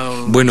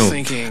 bueno,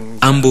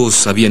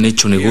 ambos habían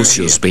hecho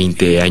negocios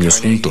 20 años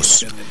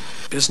juntos.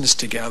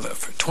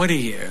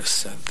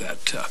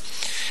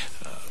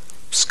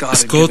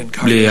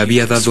 Scott le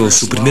había dado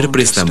su primer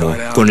préstamo,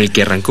 con el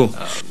que arrancó.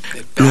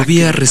 Lo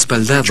había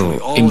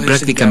respaldado en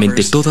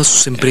prácticamente todas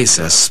sus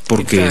empresas,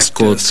 porque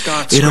Scott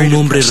era un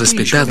hombre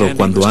respetado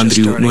cuando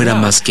Andrew no era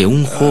más que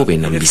un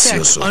joven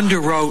ambicioso.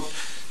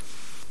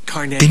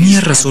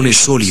 Tenía razones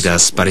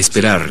sólidas para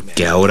esperar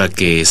que ahora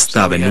que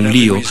estaba en un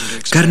lío,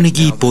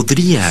 Carnegie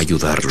podría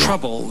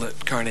ayudarlo.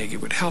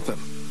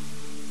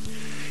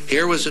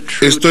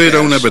 Esto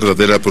era una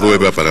verdadera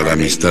prueba para la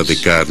amistad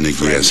de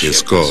Carnegie hacia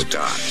Scott.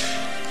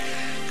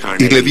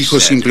 y le dijo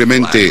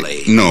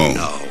simplemente, no,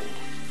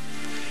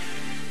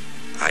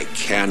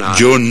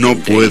 yo no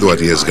puedo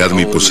arriesgar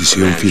mi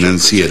posición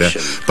financiera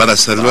para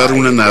salvar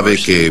una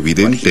nave que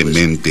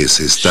evidentemente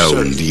se está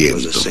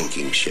hundiendo.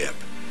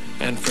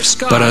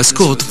 Para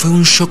Scott fue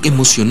un shock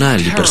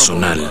emocional y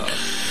personal.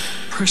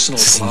 Se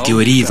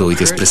sintió herido y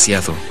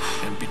despreciado.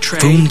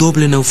 Fue un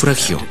doble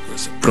naufragio,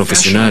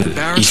 profesional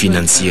y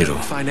financiero.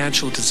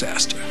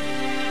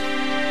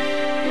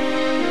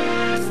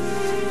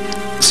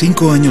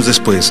 5 años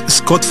después,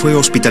 Scott fue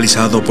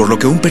hospitalizado por lo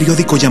que un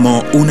periódico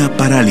llamó una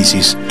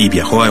parálisis y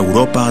viajó a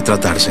Europa a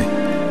tratarse.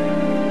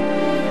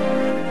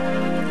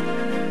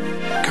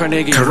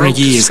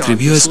 Carnegie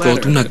escribió a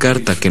Scott una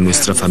carta que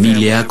nuestra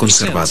familia ha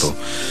conservado.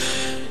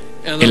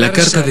 En la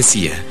carta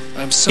decía: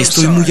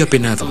 estoy muy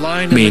apenado.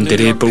 Me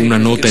enteré por una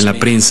nota en la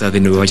prensa de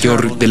Nueva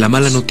York de la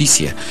mala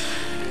noticia.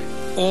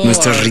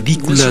 Nuestras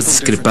ridículas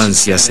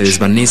discrepancias se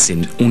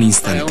desvanecen un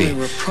instante.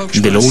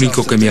 De lo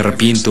único que me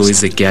arrepiento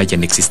es de que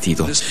hayan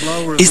existido.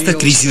 Esta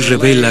crisis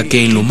revela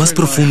que en lo más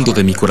profundo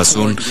de mi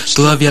corazón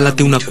todavía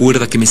late una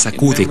cuerda que me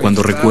sacude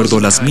cuando recuerdo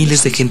las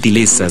miles de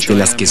gentilezas de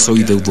las que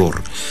soy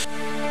deudor.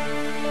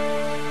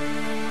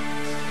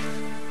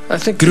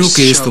 Creo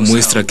que esto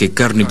muestra que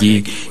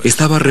Carnegie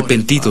estaba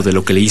arrepentido de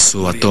lo que le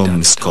hizo a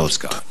Tom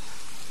Scott.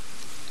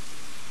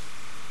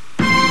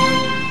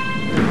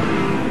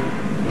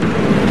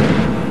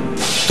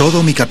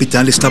 Todo mi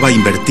capital estaba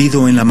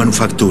invertido en la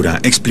manufactura,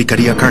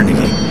 explicaría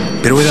Carnegie,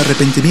 pero el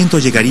arrepentimiento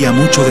llegaría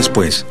mucho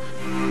después.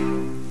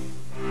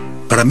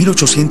 Para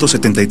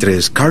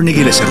 1873,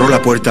 Carnegie le cerró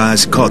la puerta a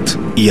Scott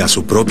y a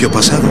su propio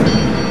pasado.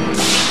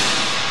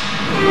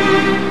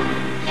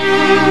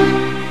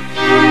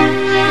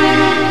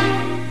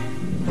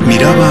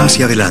 Miraba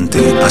hacia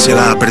adelante, hacia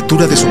la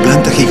apertura de su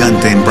planta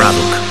gigante en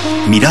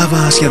Braddock.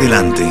 Miraba hacia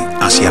adelante,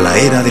 hacia la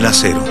era del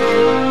acero.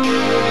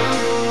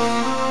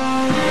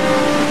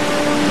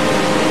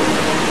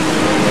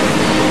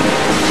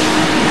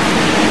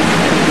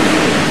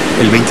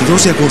 El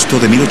 22 de agosto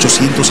de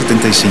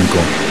 1875,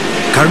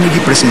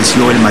 Carnegie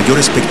presenció el mayor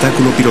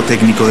espectáculo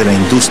pirotécnico de la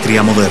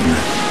industria moderna.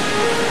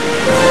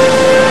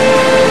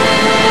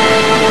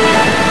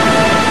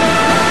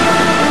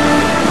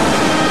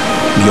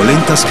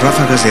 Violentas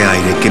ráfagas de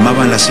aire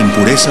quemaban las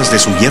impurezas de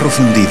su hierro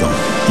fundido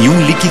y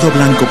un líquido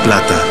blanco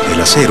plata,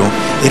 el acero,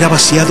 era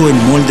vaciado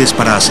en moldes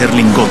para hacer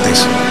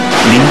lingotes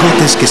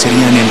que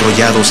serían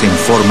enrollados en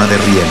forma de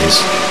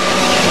rieles.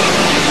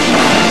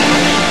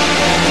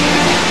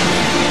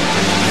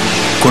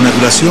 Con la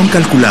duración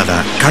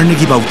calculada,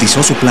 Carnegie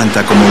bautizó su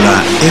planta como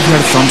la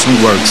Edgar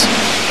Thomson Works,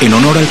 en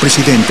honor al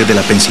presidente de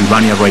la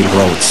Pennsylvania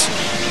Railroads.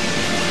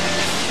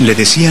 Le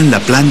decían la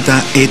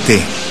planta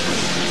ET.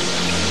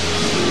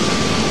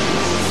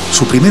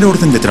 Su primer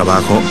orden de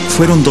trabajo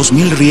fueron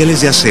 2,000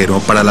 rieles de acero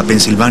para la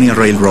Pennsylvania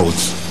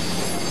Railroads.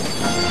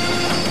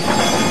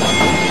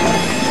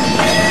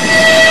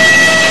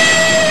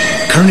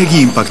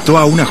 Carnegie impactó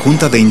a una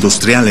junta de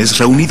industriales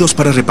reunidos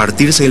para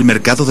repartirse el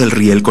mercado del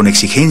riel con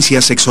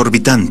exigencias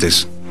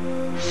exorbitantes.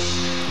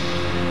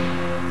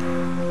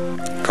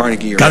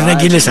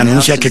 Carnegie les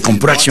anuncia que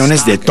compró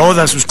acciones de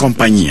todas sus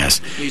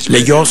compañías,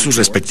 leyó sus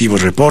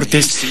respectivos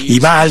reportes y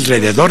va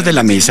alrededor de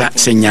la mesa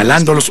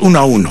señalándolos uno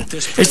a uno.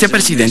 Este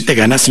presidente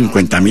gana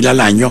 50,000 al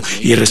año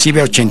y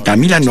recibe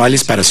 80,000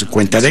 anuales para su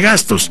cuenta de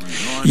gastos.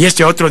 Y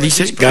este otro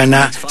dice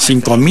gana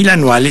 5,000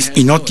 anuales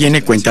y no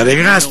tiene cuenta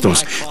de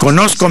gastos.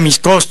 Conozco mis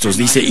costos,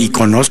 dice, y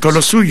conozco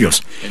los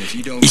suyos.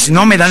 Y si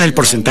no me dan el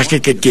porcentaje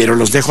que quiero,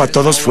 los dejo a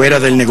todos fuera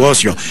del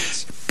negocio,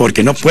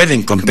 porque no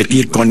pueden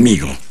competir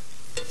conmigo.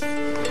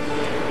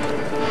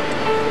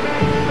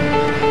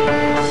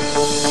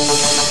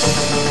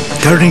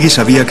 Carnegie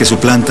sabía que su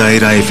planta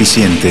era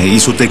eficiente y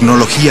su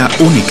tecnología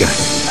única.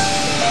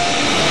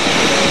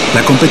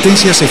 La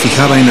competencia se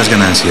fijaba en las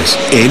ganancias,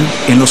 él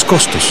en los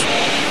costos.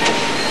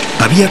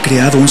 Había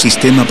creado un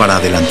sistema para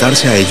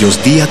adelantarse a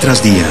ellos día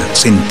tras día,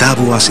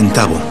 centavo a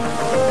centavo.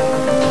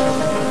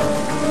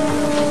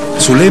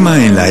 Su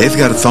lema en la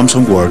Edgar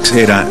Thomson Works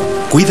era: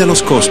 cuida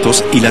los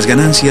costos y las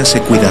ganancias se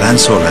cuidarán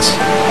solas.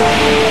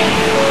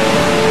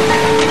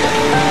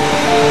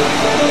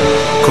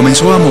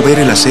 Comenzó a mover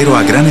el acero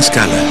a gran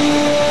escala.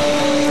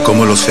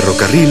 Como los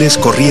ferrocarriles,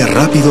 corría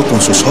rápido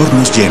con sus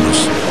hornos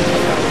llenos.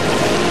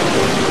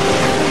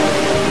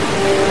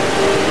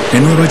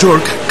 En Nueva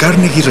York,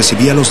 Carnegie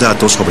recibía los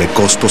datos sobre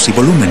costos y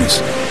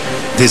volúmenes.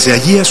 Desde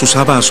allí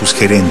asusaba a sus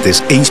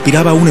gerentes e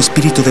inspiraba un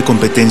espíritu de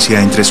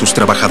competencia entre sus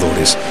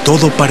trabajadores.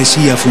 Todo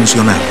parecía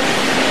funcionar.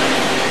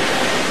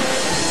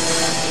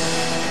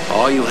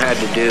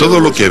 Todo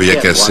lo que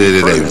había que hacer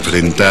era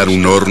enfrentar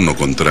un horno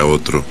contra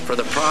otro.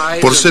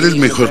 Por ser el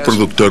mejor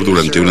productor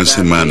durante una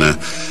semana,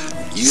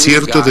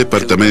 cierto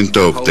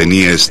departamento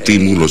obtenía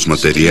estímulos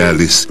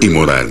materiales y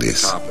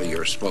morales.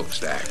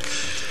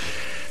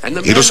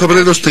 Y los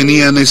obreros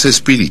tenían ese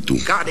espíritu.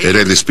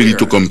 Era el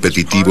espíritu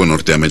competitivo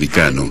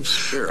norteamericano.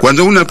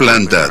 Cuando una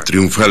planta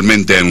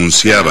triunfalmente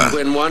anunciaba: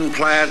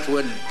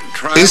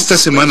 esta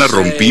semana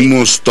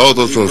rompimos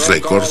todos los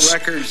récords.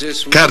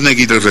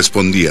 Carnegie le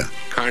respondía,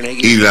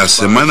 ¿y la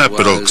semana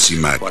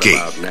próxima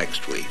qué?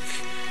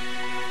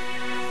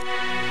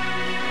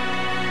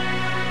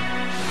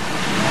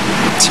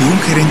 Si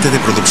un gerente de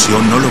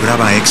producción no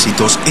lograba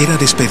éxitos, era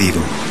despedido.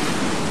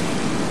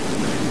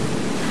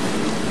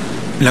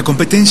 La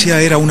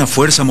competencia era una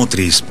fuerza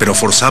motriz, pero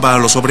forzaba a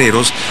los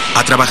obreros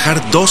a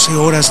trabajar 12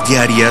 horas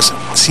diarias,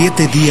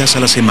 7 días a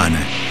la semana.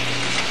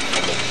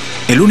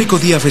 El único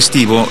día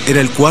festivo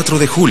era el 4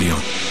 de julio.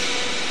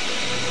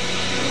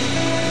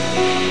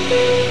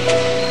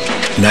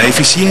 La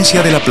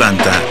eficiencia de la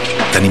planta,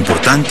 tan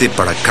importante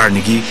para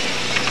Carnegie,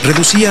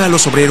 reducía a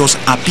los obreros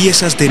a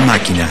piezas de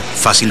máquina,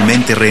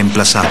 fácilmente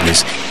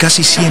reemplazables,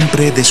 casi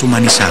siempre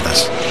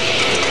deshumanizadas.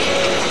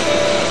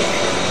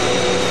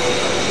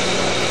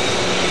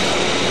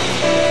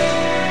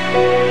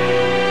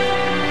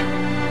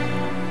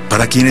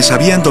 Para quienes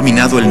habían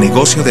dominado el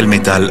negocio del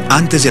metal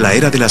antes de la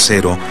era del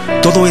acero,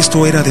 todo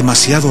esto era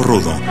demasiado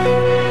rudo.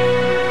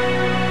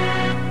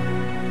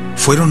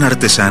 Fueron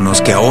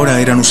artesanos que ahora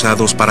eran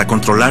usados para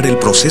controlar el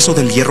proceso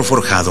del hierro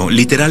forjado,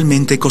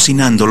 literalmente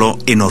cocinándolo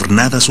en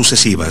hornadas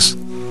sucesivas.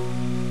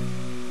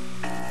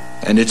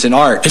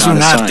 Es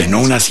un arte,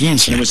 no una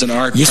ciencia.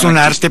 Y es un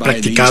arte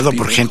practicado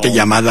por gente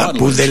llamada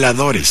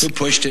pudeladores.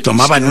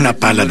 Tomaban una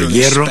pala de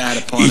hierro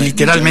y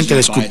literalmente la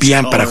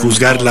escupían para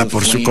juzgarla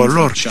por su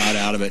color.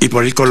 Y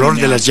por el color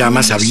de las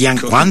llamas sabían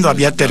cuándo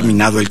había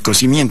terminado el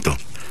cocimiento.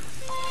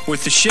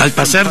 Al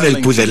pasar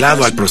del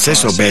pudelado al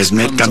proceso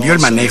Besmet, cambió el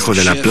manejo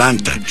de la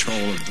planta.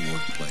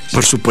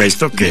 Por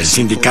supuesto que el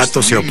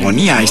sindicato se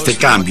oponía a este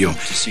cambio,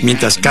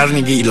 mientras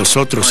Carnegie y los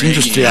otros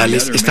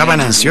industriales estaban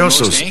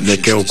ansiosos de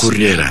que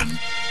ocurriera.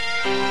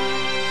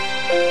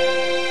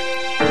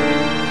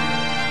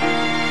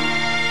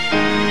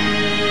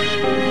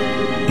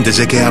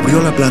 Desde que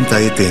abrió la planta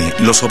ET,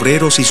 los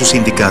obreros y sus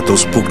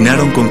sindicatos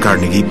pugnaron con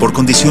Carnegie por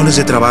condiciones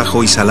de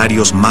trabajo y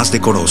salarios más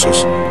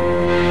decorosos.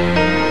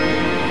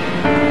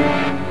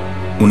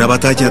 Una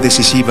batalla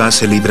decisiva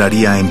se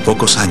libraría en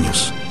pocos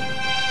años.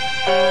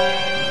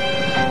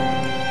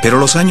 Pero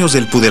los años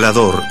del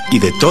pudelador y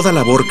de toda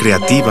labor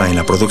creativa en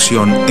la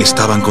producción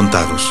estaban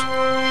contados.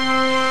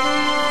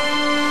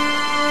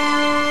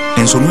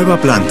 En su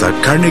nueva planta,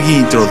 Carnegie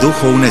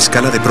introdujo una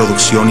escala de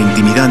producción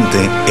intimidante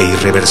e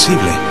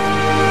irreversible.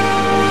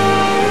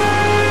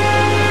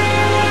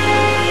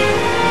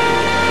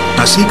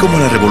 Así como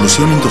la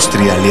revolución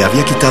industrial le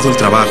había quitado el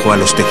trabajo a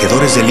los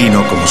tejedores de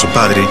lino como su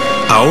padre,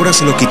 ahora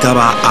se lo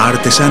quitaba a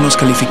artesanos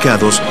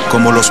calificados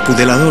como los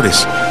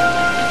pudeladores.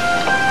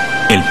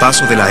 El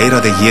paso de la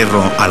era de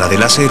hierro a la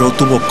del acero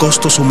tuvo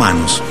costos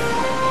humanos,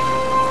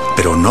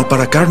 pero no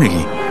para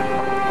Carnegie.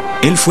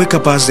 Él fue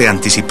capaz de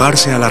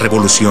anticiparse a la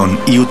revolución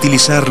y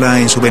utilizarla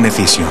en su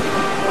beneficio.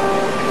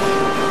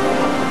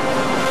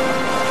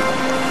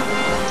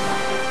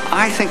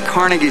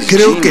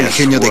 Creo que el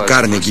genio de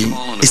Carnegie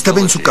estaba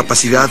en su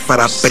capacidad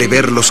para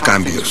prever los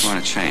cambios.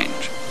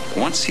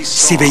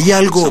 Si veía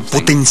algo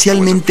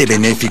potencialmente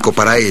benéfico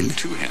para él,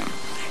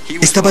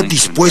 estaba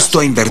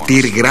dispuesto a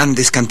invertir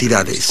grandes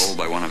cantidades.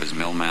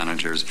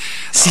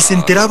 Si se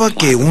enteraba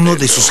que uno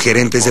de sus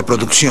gerentes de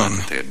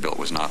producción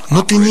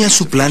no tenía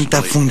su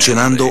planta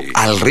funcionando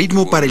al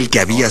ritmo para el que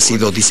había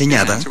sido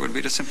diseñada,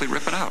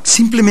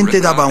 simplemente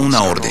daba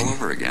una orden: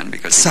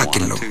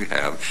 sáquenlo.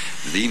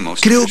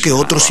 Creo que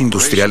otros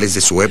industriales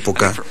de su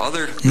época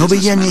no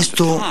veían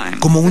esto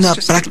como una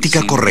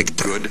práctica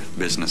correcta.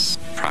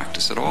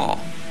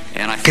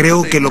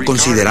 Creo que lo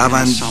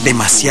consideraban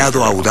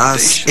demasiado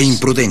audaz e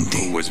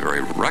imprudente.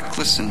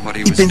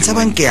 Y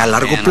pensaban que a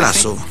largo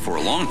plazo,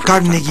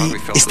 Carnegie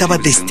estaba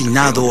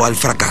destinado al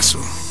fracaso.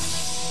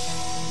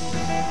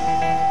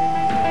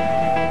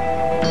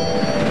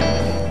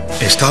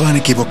 Estaban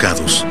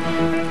equivocados.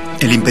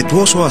 El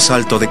impetuoso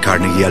asalto de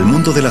Carnegie al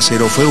mundo del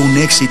acero fue un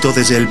éxito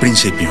desde el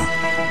principio.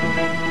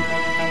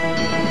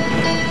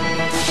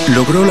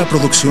 Logró la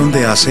producción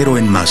de acero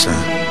en masa,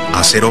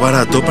 acero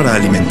barato para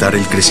alimentar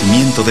el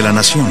crecimiento de la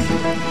nación.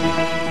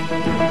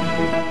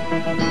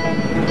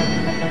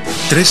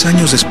 3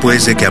 años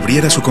después de que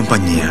abriera su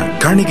compañía,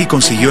 Carnegie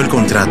consiguió el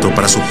contrato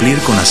para suplir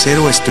con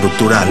acero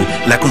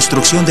estructural la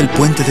construcción del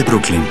puente de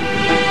Brooklyn.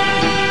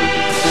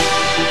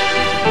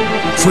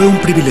 Fue un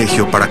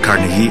privilegio para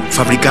Carnegie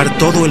fabricar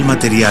todo el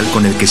material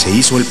con el que se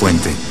hizo el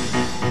puente.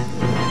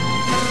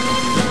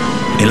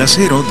 El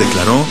acero,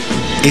 declaró,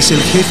 es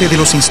el jefe de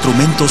los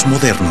instrumentos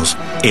modernos,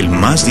 el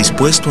más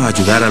dispuesto a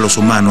ayudar a los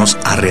humanos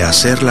a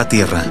rehacer la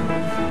tierra.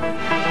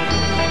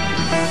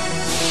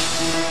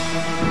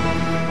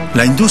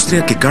 La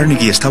industria que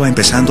Carnegie estaba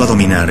empezando a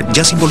dominar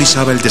ya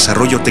simbolizaba el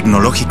desarrollo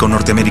tecnológico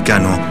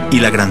norteamericano y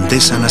la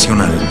grandeza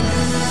nacional.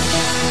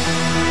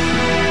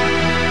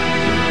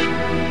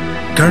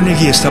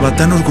 Carnegie estaba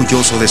tan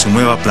orgulloso de su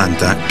nueva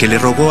planta que le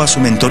rogó a su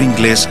mentor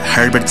inglés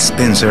Herbert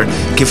Spencer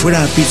que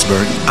fuera a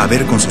Pittsburgh a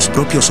ver con sus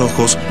propios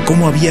ojos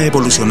cómo había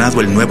evolucionado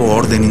el nuevo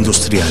orden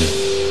industrial.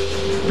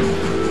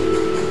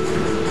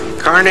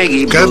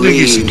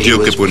 Carnegie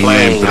sintió que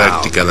ponía en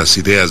práctica las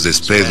ideas de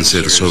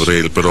Spencer sobre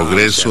el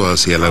progreso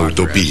hacia la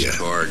utopía.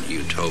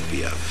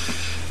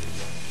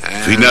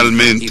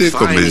 Finalmente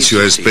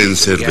convenció a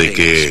Spencer de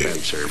que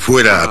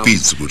fuera a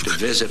Pittsburgh.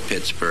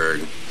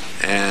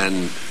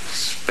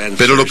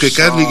 Pero lo que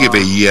Carnegie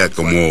veía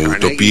como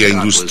utopía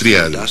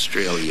industrial,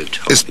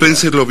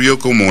 Spencer lo vio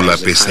como la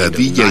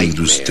pesadilla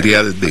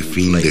industrial de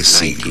fin de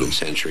siglo.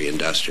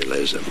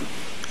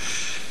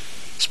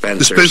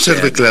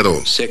 Spencer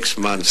declaró: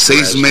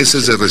 6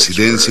 meses de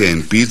residencia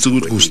en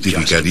Pittsburgh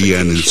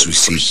justificarían el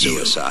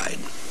suicidio.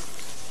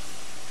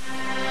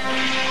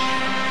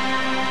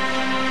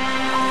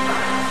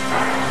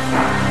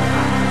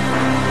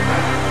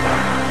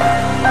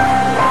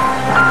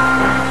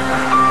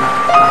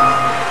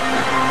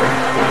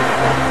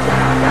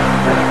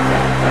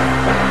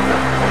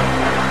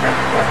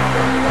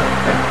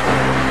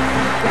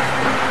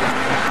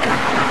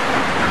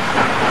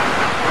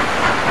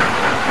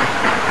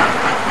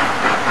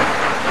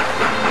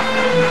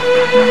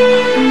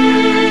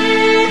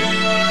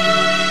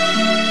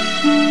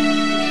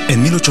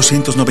 En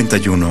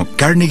 1891,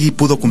 Carnegie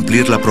pudo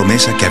cumplir la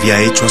promesa que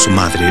había hecho a su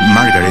madre,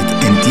 Margaret,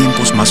 en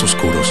tiempos más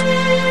oscuros.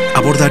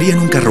 Abordarían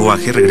un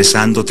carruaje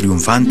regresando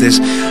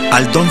triunfantes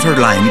al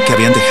Dunfermline que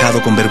habían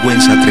dejado con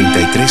vergüenza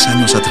 33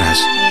 años atrás.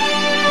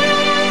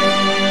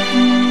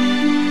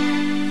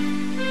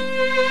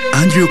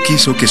 Andrew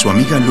quiso que su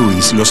amiga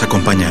Louise los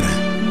acompañara.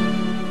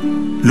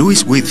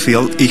 Louise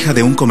Whitfield, hija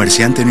de un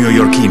comerciante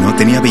neoyorquino,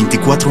 tenía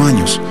 24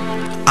 años.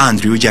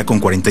 Andrew, ya con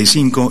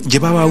 45,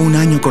 llevaba un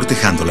año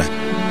cortejándola.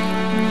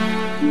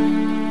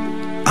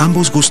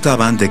 Ambos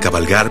gustaban de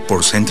cabalgar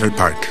por Central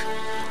Park.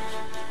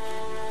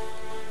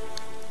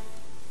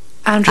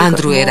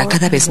 Andrew era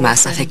cada vez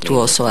más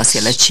afectuoso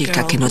hacia la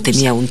chica, que no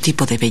tenía un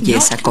tipo de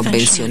belleza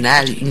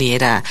convencional ni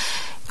era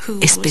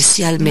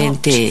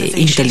especialmente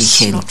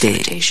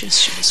inteligente.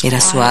 Era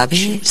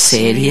suave,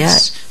 seria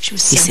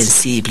y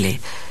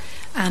sensible.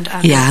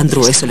 Y a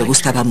Andrew eso le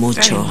gustaba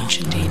mucho.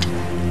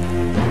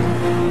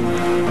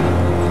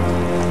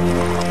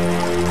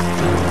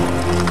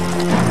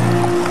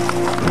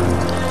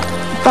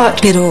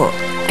 Pero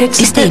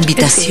esta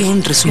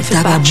invitación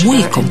resultaba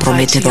muy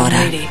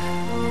comprometedora.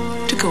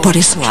 Por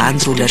eso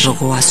Andrew le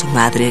rogó a su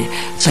madre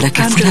para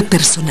que fuera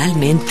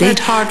personalmente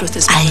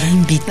a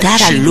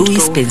invitar a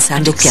Louise,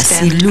 pensando que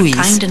así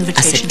Louise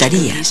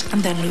aceptaría.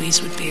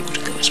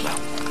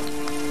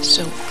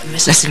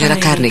 La señora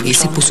Carnegie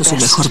se puso su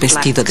mejor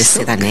vestido de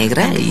seda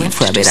negra y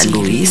fue a ver a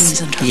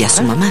Louise y a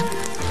su mamá.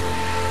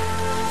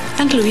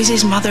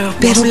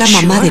 Pero la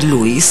mamá de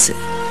Louise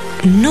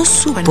no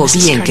supo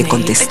bien qué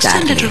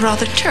contestarle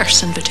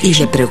y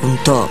le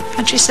preguntó: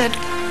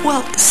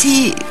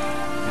 si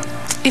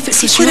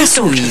fuera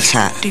su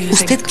hija,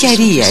 ¿usted qué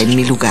haría en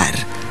mi lugar?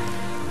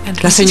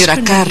 La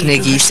señora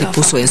Carnegie se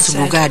puso en su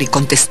lugar y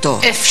contestó: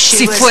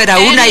 si fuera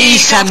una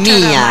hija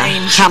mía,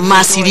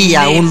 jamás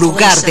iría a un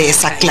lugar de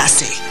esa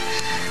clase.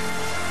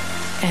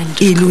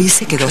 Y Louise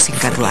se quedó sin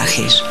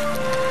carruaje.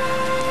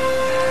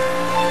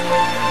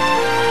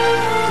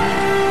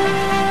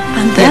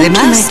 Y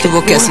además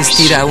tuvo que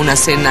asistir a una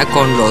cena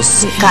con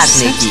los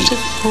Carnegie,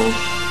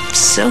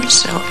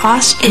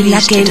 en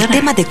la que el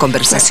tema de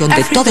conversación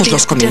de todos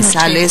los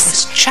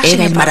comensales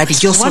era el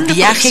maravilloso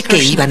viaje que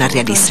iban a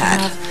realizar.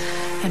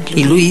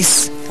 Y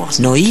Louise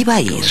no iba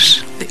a ir.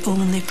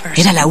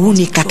 Era la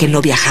única que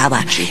no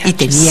viajaba y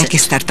tenía que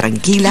estar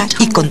tranquila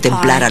y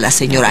contemplar a la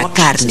señora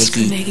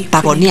Carnegie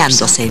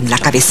pavoneándose en la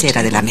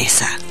cabecera de la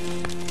mesa.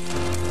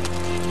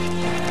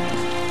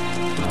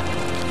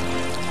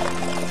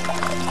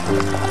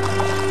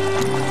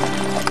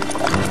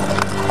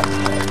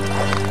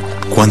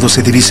 Cuando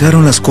se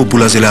divisaron las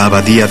cúpulas de la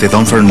abadía de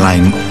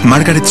Dunfermline,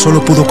 Margaret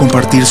solo pudo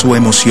compartir su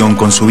emoción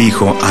con su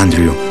hijo,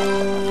 Andrew.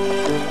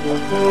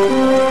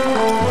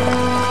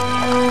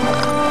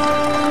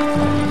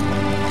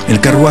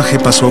 El carruaje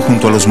pasó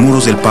junto a los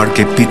muros del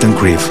parque Pitt &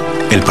 Crieff,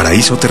 el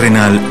paraíso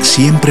terrenal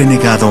siempre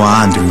negado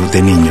a Andrew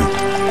de niño.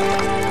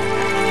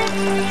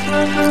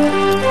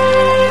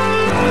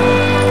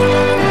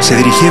 Se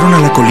dirigieron a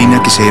la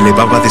colina que se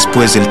elevaba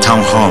después del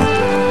Town Hall,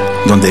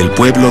 donde el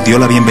pueblo dio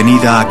la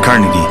bienvenida a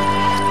Carnegie,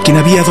 quien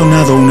había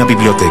donado una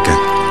biblioteca.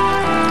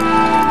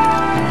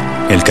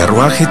 El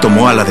carruaje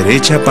tomó a la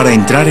derecha para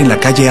entrar en la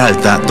calle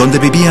alta, donde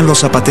vivían los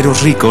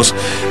zapateros ricos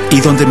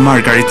y donde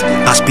Margaret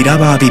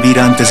aspiraba a vivir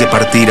antes de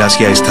partir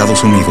hacia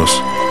Estados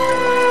Unidos.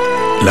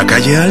 La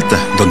calle alta,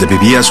 donde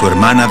vivía su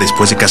hermana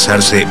después de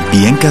casarse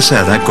bien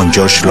casada con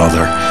George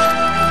Loder.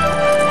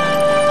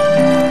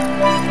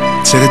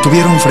 Se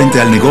detuvieron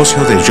frente al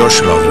negocio de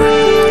George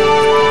Loder.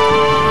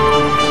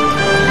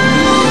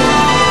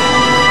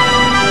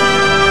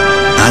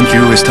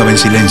 Andrew estaba en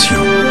silencio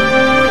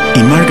y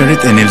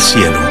Margaret en el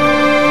cielo,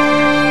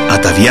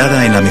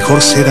 ataviada en la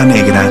mejor seda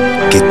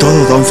negra que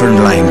todo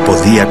Dunfermline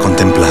podía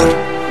contemplar.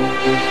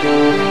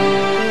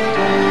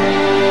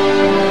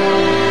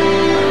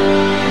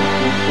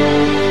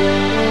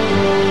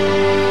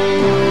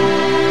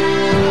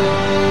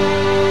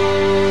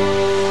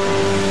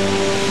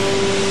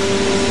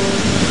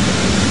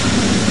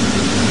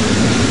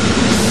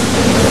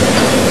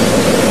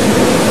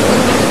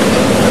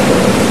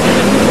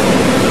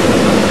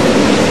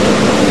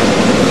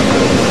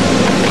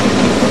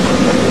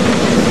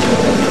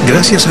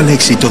 Gracias al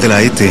éxito de la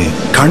ET,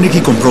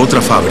 Carnegie compró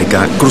otra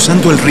fábrica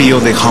cruzando el río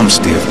de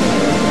Homestead.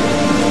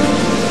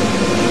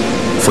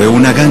 Fue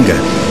una ganga,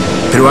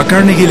 pero a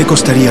Carnegie le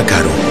costaría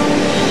caro.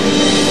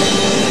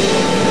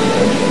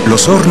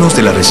 Los hornos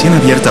de la recién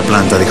abierta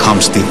planta de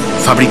Homestead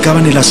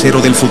fabricaban el acero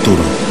del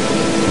futuro.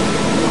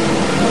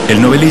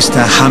 El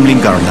novelista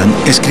Hamlin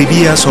Garland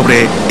escribía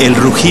sobre el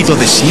rugido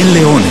de 100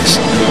 leones,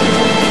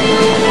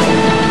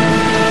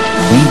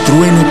 un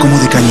trueno como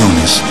de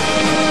cañones,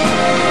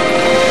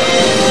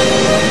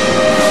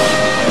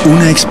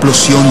 una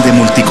explosión de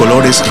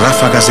multicolores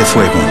ráfagas de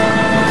fuego.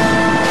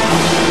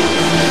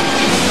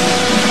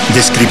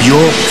 Describió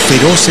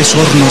feroces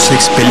hornos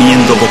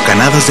expeliendo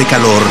bocanadas de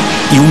calor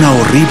y una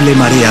horrible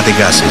marea de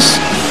gases.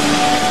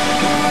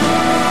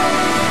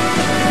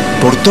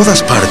 Por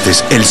todas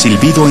partes, el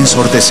silbido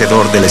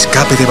ensordecedor del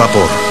escape de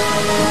vapor.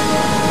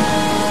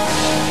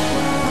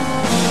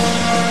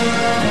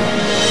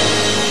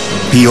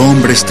 Vi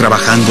hombres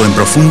trabajando en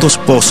profundos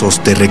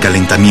pozos de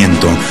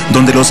recalentamiento,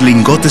 donde los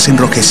lingotes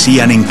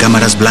enrojecían en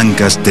cámaras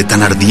blancas de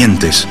tan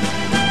ardientes.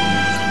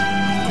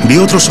 Vi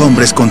otros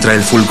hombres contra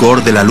el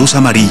fulgor de la luz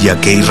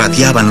amarilla que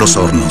irradiaban los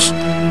hornos.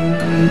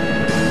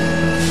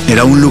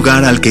 Era un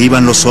lugar al que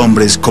iban los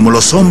hombres como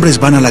los hombres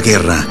van a la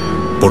guerra,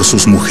 por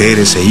sus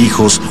mujeres e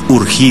hijos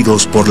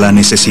urgidos por la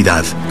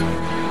necesidad.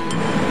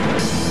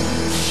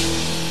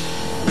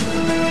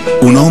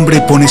 Un hombre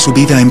pone su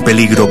vida en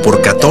peligro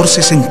por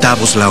 14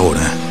 centavos la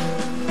hora.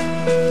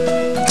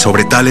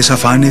 Sobre tales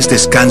afanes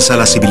descansa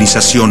la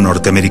civilización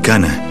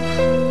norteamericana.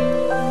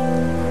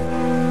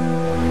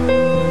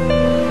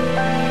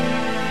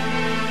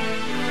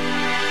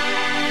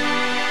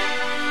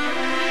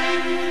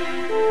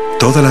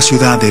 Toda la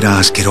ciudad era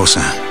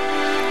asquerosa.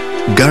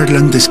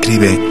 Garland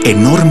describe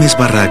enormes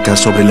barracas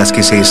sobre las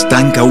que se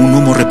estanca un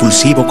humo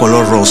repulsivo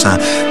color rosa,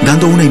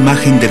 dando una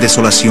imagen de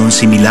desolación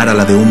similar a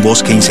la de un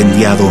bosque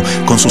incendiado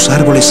con sus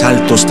árboles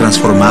altos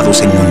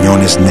transformados en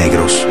muñones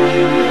negros.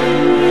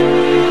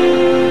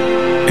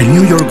 El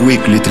New York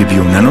Weekly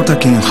Tribune anota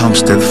que en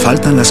Homestead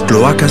faltan las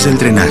cloacas del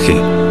drenaje.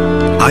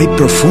 Hay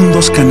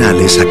profundos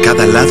canales a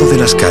cada lado de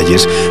las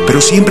calles, pero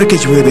siempre que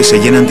llueve se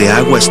llenan de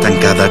agua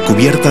estancada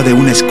cubierta de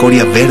una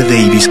escoria verde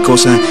y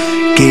viscosa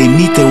que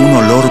emite un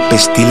olor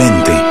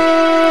pestilente.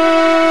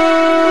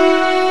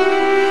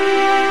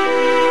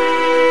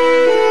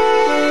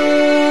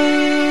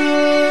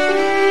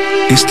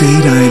 Este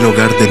era el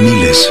hogar de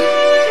miles.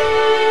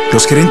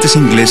 Los gerentes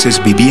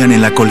ingleses vivían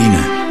en la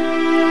colina.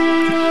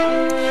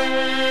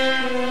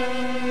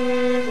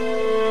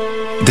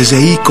 Desde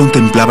ahí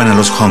contemplaban a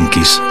los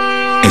honkies,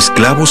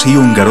 esclavos y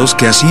húngaros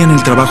que hacían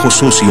el trabajo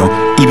sucio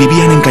y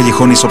vivían en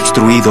callejones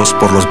obstruidos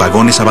por los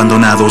vagones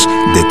abandonados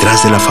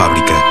detrás de la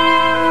fábrica.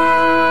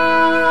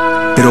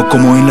 Pero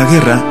como en la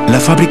guerra, la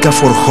fábrica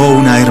forjó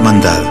una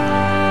hermandad.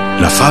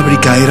 La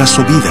fábrica era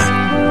su vida.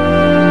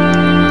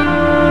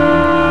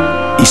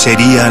 Y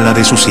sería la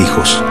de sus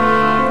hijos.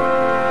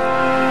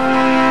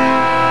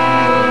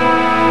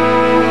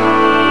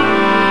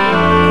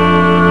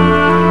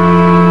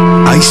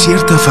 Hay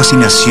cierta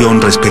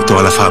fascinación respecto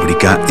a la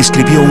fábrica,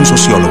 escribió un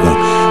sociólogo,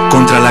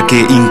 contra la que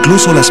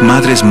incluso las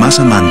madres más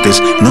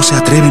amantes no se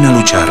atreven a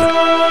luchar.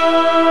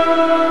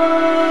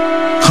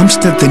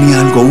 Homestead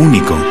tenía algo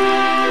único.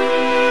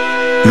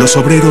 Los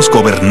obreros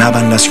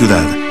gobernaban la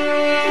ciudad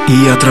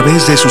y a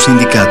través de sus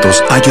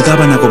sindicatos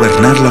ayudaban a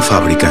gobernar la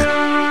fábrica.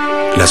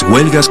 Las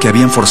huelgas que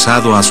habían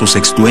forzado a sus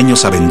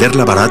exdueños a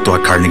venderla barato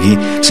a Carnegie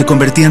se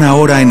convertían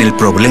ahora en el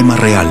problema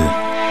real.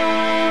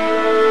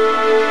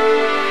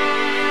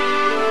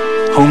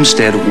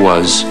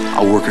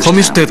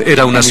 Homestead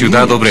era una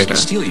ciudad obrera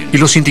y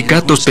los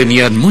sindicatos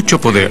tenían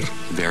mucho poder.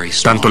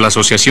 Tanto la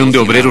Asociación de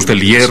Obreros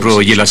del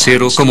Hierro y el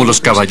Acero como los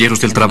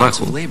Caballeros del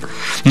Trabajo.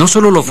 No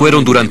solo lo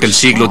fueron durante el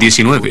siglo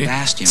XIX,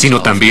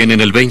 sino también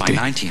en el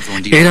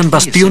XX. Eran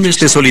bastiones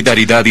de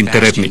solidaridad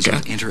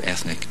interétnica.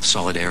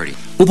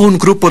 Hubo un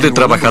grupo de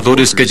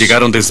trabajadores que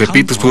llegaron desde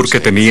Pittsburgh que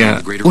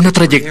tenía una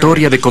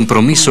trayectoria de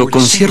compromiso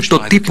con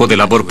cierto tipo de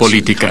labor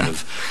política,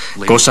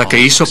 cosa que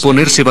hizo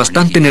ponerse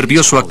bastante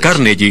nervioso a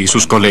Carnegie y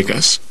sus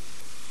colegas.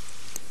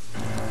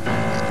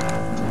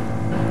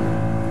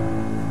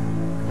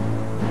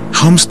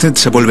 Homestead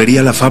se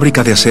volvería la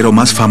fábrica de acero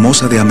más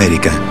famosa de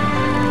América.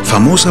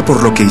 Famosa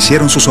por lo que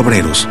hicieron sus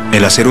obreros,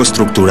 el acero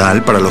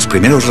estructural para los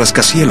primeros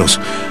rascacielos,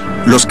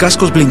 los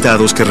cascos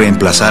blindados que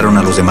reemplazaron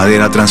a los de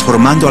madera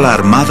transformando a la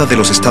Armada de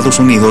los Estados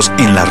Unidos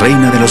en la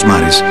reina de los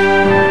mares.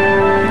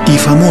 Y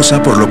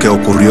famosa por lo que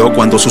ocurrió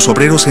cuando sus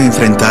obreros se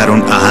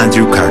enfrentaron a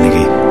Andrew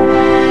Carnegie.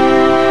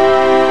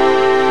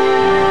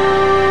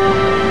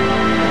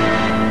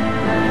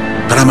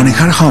 Para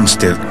manejar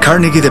Homestead,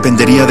 Carnegie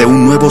dependería de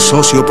un nuevo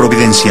socio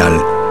providencial,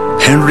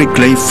 Henry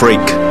Clay Frick,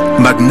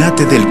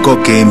 magnate del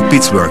coque en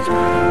Pittsburgh.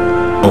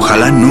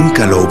 Ojalá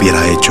nunca lo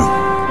hubiera hecho.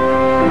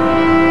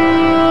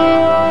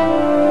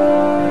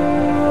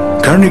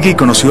 Carnegie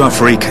conoció a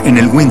Frick en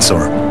el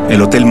Windsor,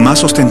 el hotel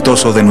más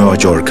ostentoso de Nueva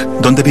York,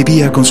 donde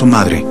vivía con su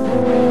madre.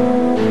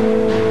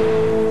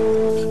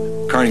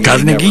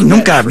 Carnegie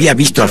nunca había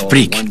visto a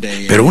Frick,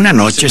 pero una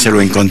noche se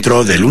lo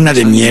encontró de luna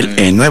de miel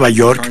en Nueva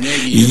York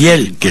y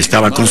él, que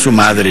estaba con su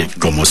madre,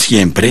 como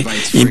siempre,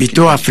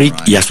 invitó a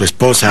Frick y a su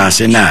esposa a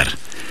cenar.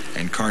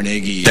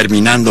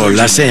 Terminando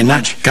la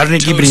cena,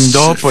 Carnegie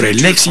brindó por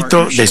el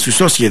éxito de su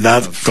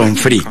sociedad con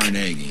Frick.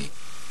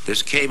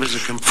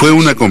 Fue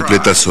una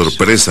completa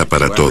sorpresa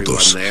para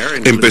todos,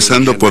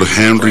 empezando por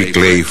Henry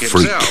Clay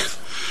Frick.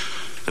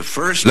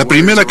 La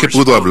primera que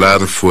pudo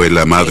hablar fue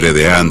la madre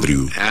de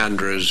Andrew.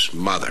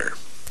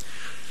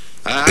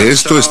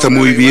 Esto está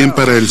muy bien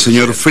para el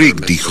señor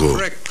Frick, dijo,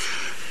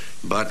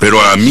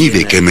 pero ¿a mí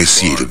de qué me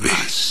sirve?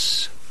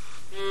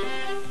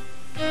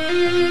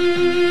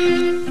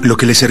 Lo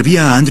que le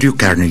servía a Andrew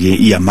Carnegie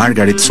y a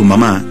Margaret, su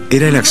mamá,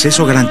 era el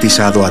acceso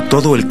garantizado a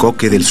todo el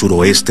coque del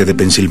suroeste de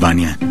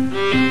Pensilvania.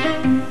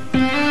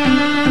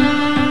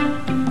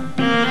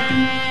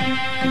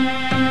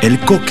 El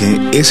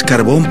coque es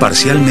carbón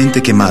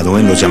parcialmente quemado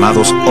en los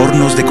llamados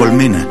hornos de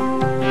colmena.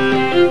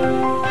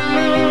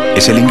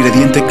 Es el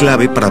ingrediente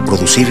clave para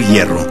producir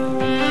hierro.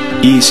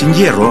 Y sin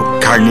hierro,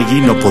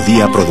 Carnegie no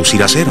podía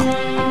producir acero.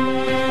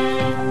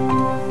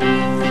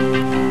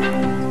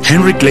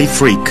 Henry Clay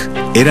Frick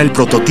era el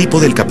prototipo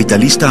del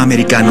capitalista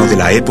americano de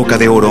la época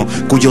de oro,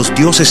 cuyos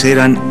dioses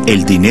eran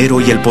el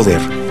dinero y el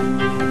poder.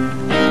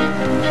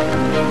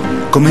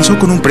 Comenzó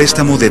con un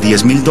préstamo de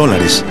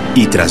 $10,000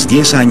 y tras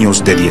 10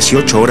 años de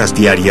 18 horas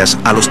diarias,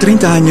 a los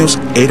 30 años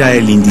era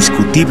el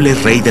indiscutible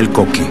rey del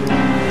coque.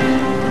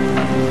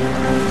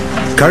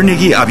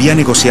 Carnegie había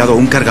negociado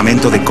un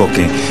cargamento de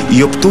coque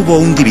y obtuvo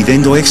un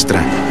dividendo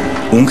extra,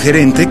 un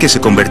gerente que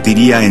se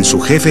convertiría en su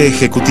jefe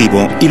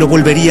ejecutivo y lo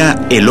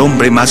volvería el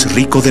hombre más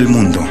rico del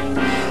mundo.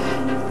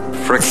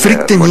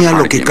 Frick tenía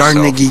lo que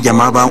Carnegie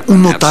llamaba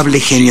un notable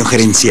genio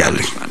gerencial.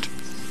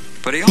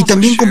 Y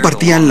también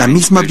compartían la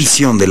misma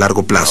visión de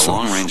largo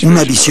plazo,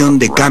 una visión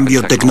de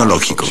cambio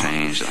tecnológico.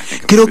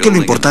 Creo que lo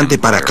importante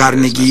para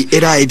Carnegie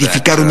era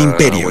edificar un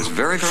imperio.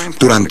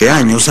 Durante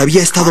años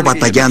había estado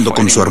batallando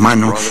con su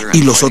hermano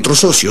y los otros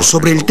socios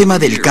sobre el tema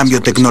del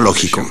cambio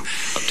tecnológico.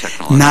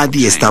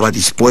 Nadie estaba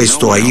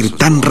dispuesto a ir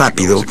tan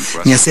rápido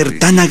ni a ser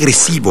tan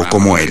agresivo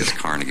como él.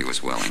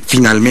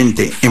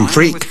 Finalmente, en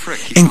Frick,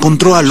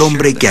 encontró al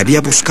hombre que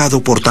había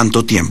buscado por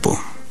tanto tiempo.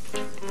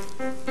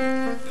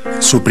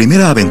 Su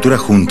primera aventura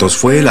juntos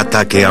fue el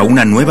ataque a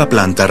una nueva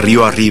planta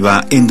río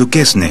arriba en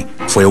Duquesne.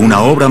 Fue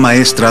una obra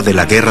maestra de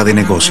la guerra de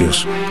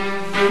negocios.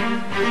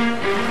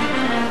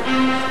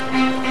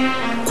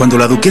 Cuando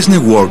la Duquesne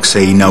Works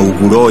se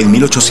inauguró en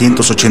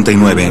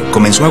 1889,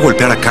 comenzó a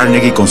golpear a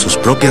Carnegie con sus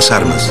propias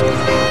armas.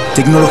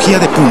 Tecnología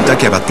de punta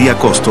que abatía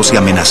costos y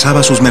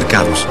amenazaba sus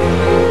mercados.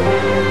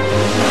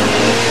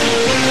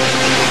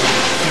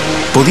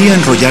 Podía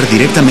enrollar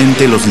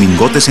directamente los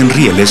lingotes en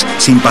rieles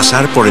sin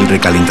pasar por el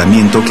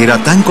recalentamiento que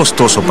era tan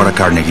costoso para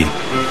Carnegie.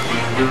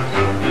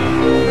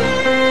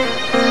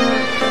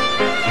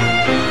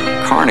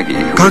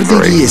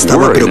 Carnegie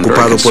estaba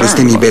preocupado por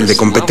este nivel de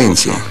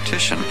competencia.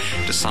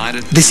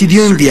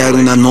 Decidió enviar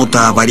una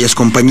nota a varias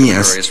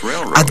compañías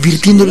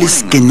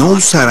advirtiéndoles que no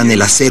usaran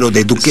el acero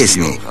de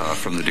Duquesne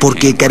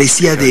porque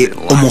carecía de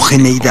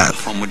homogeneidad.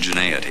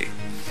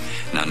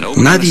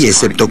 Nadie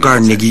excepto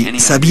Carnegie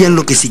sabían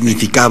lo que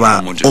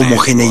significaba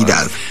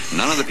homogeneidad.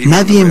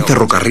 Nadie en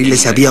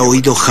ferrocarriles había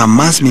oído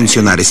jamás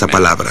mencionar esa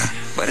palabra.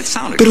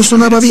 Pero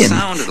sonaba bien,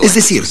 es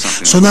decir,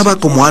 sonaba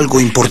como algo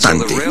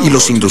importante, y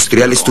los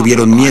industriales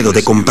tuvieron miedo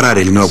de comprar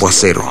el nuevo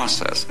acero.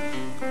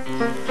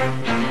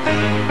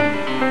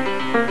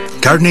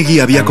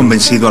 Carnegie había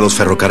convencido a los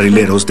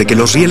ferrocarrileros de que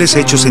los rieles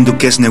hechos en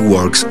Duquesne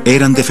Works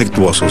eran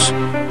defectuosos.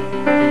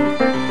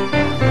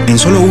 En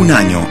solo un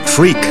año,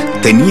 Frick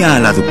tenía a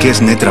la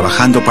Duquesne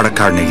trabajando para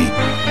Carnegie.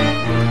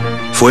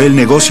 Fue el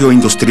negocio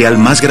industrial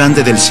más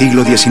grande del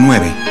siglo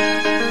XIX.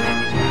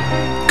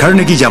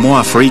 Carnegie llamó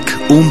a Frick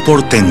un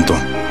portento.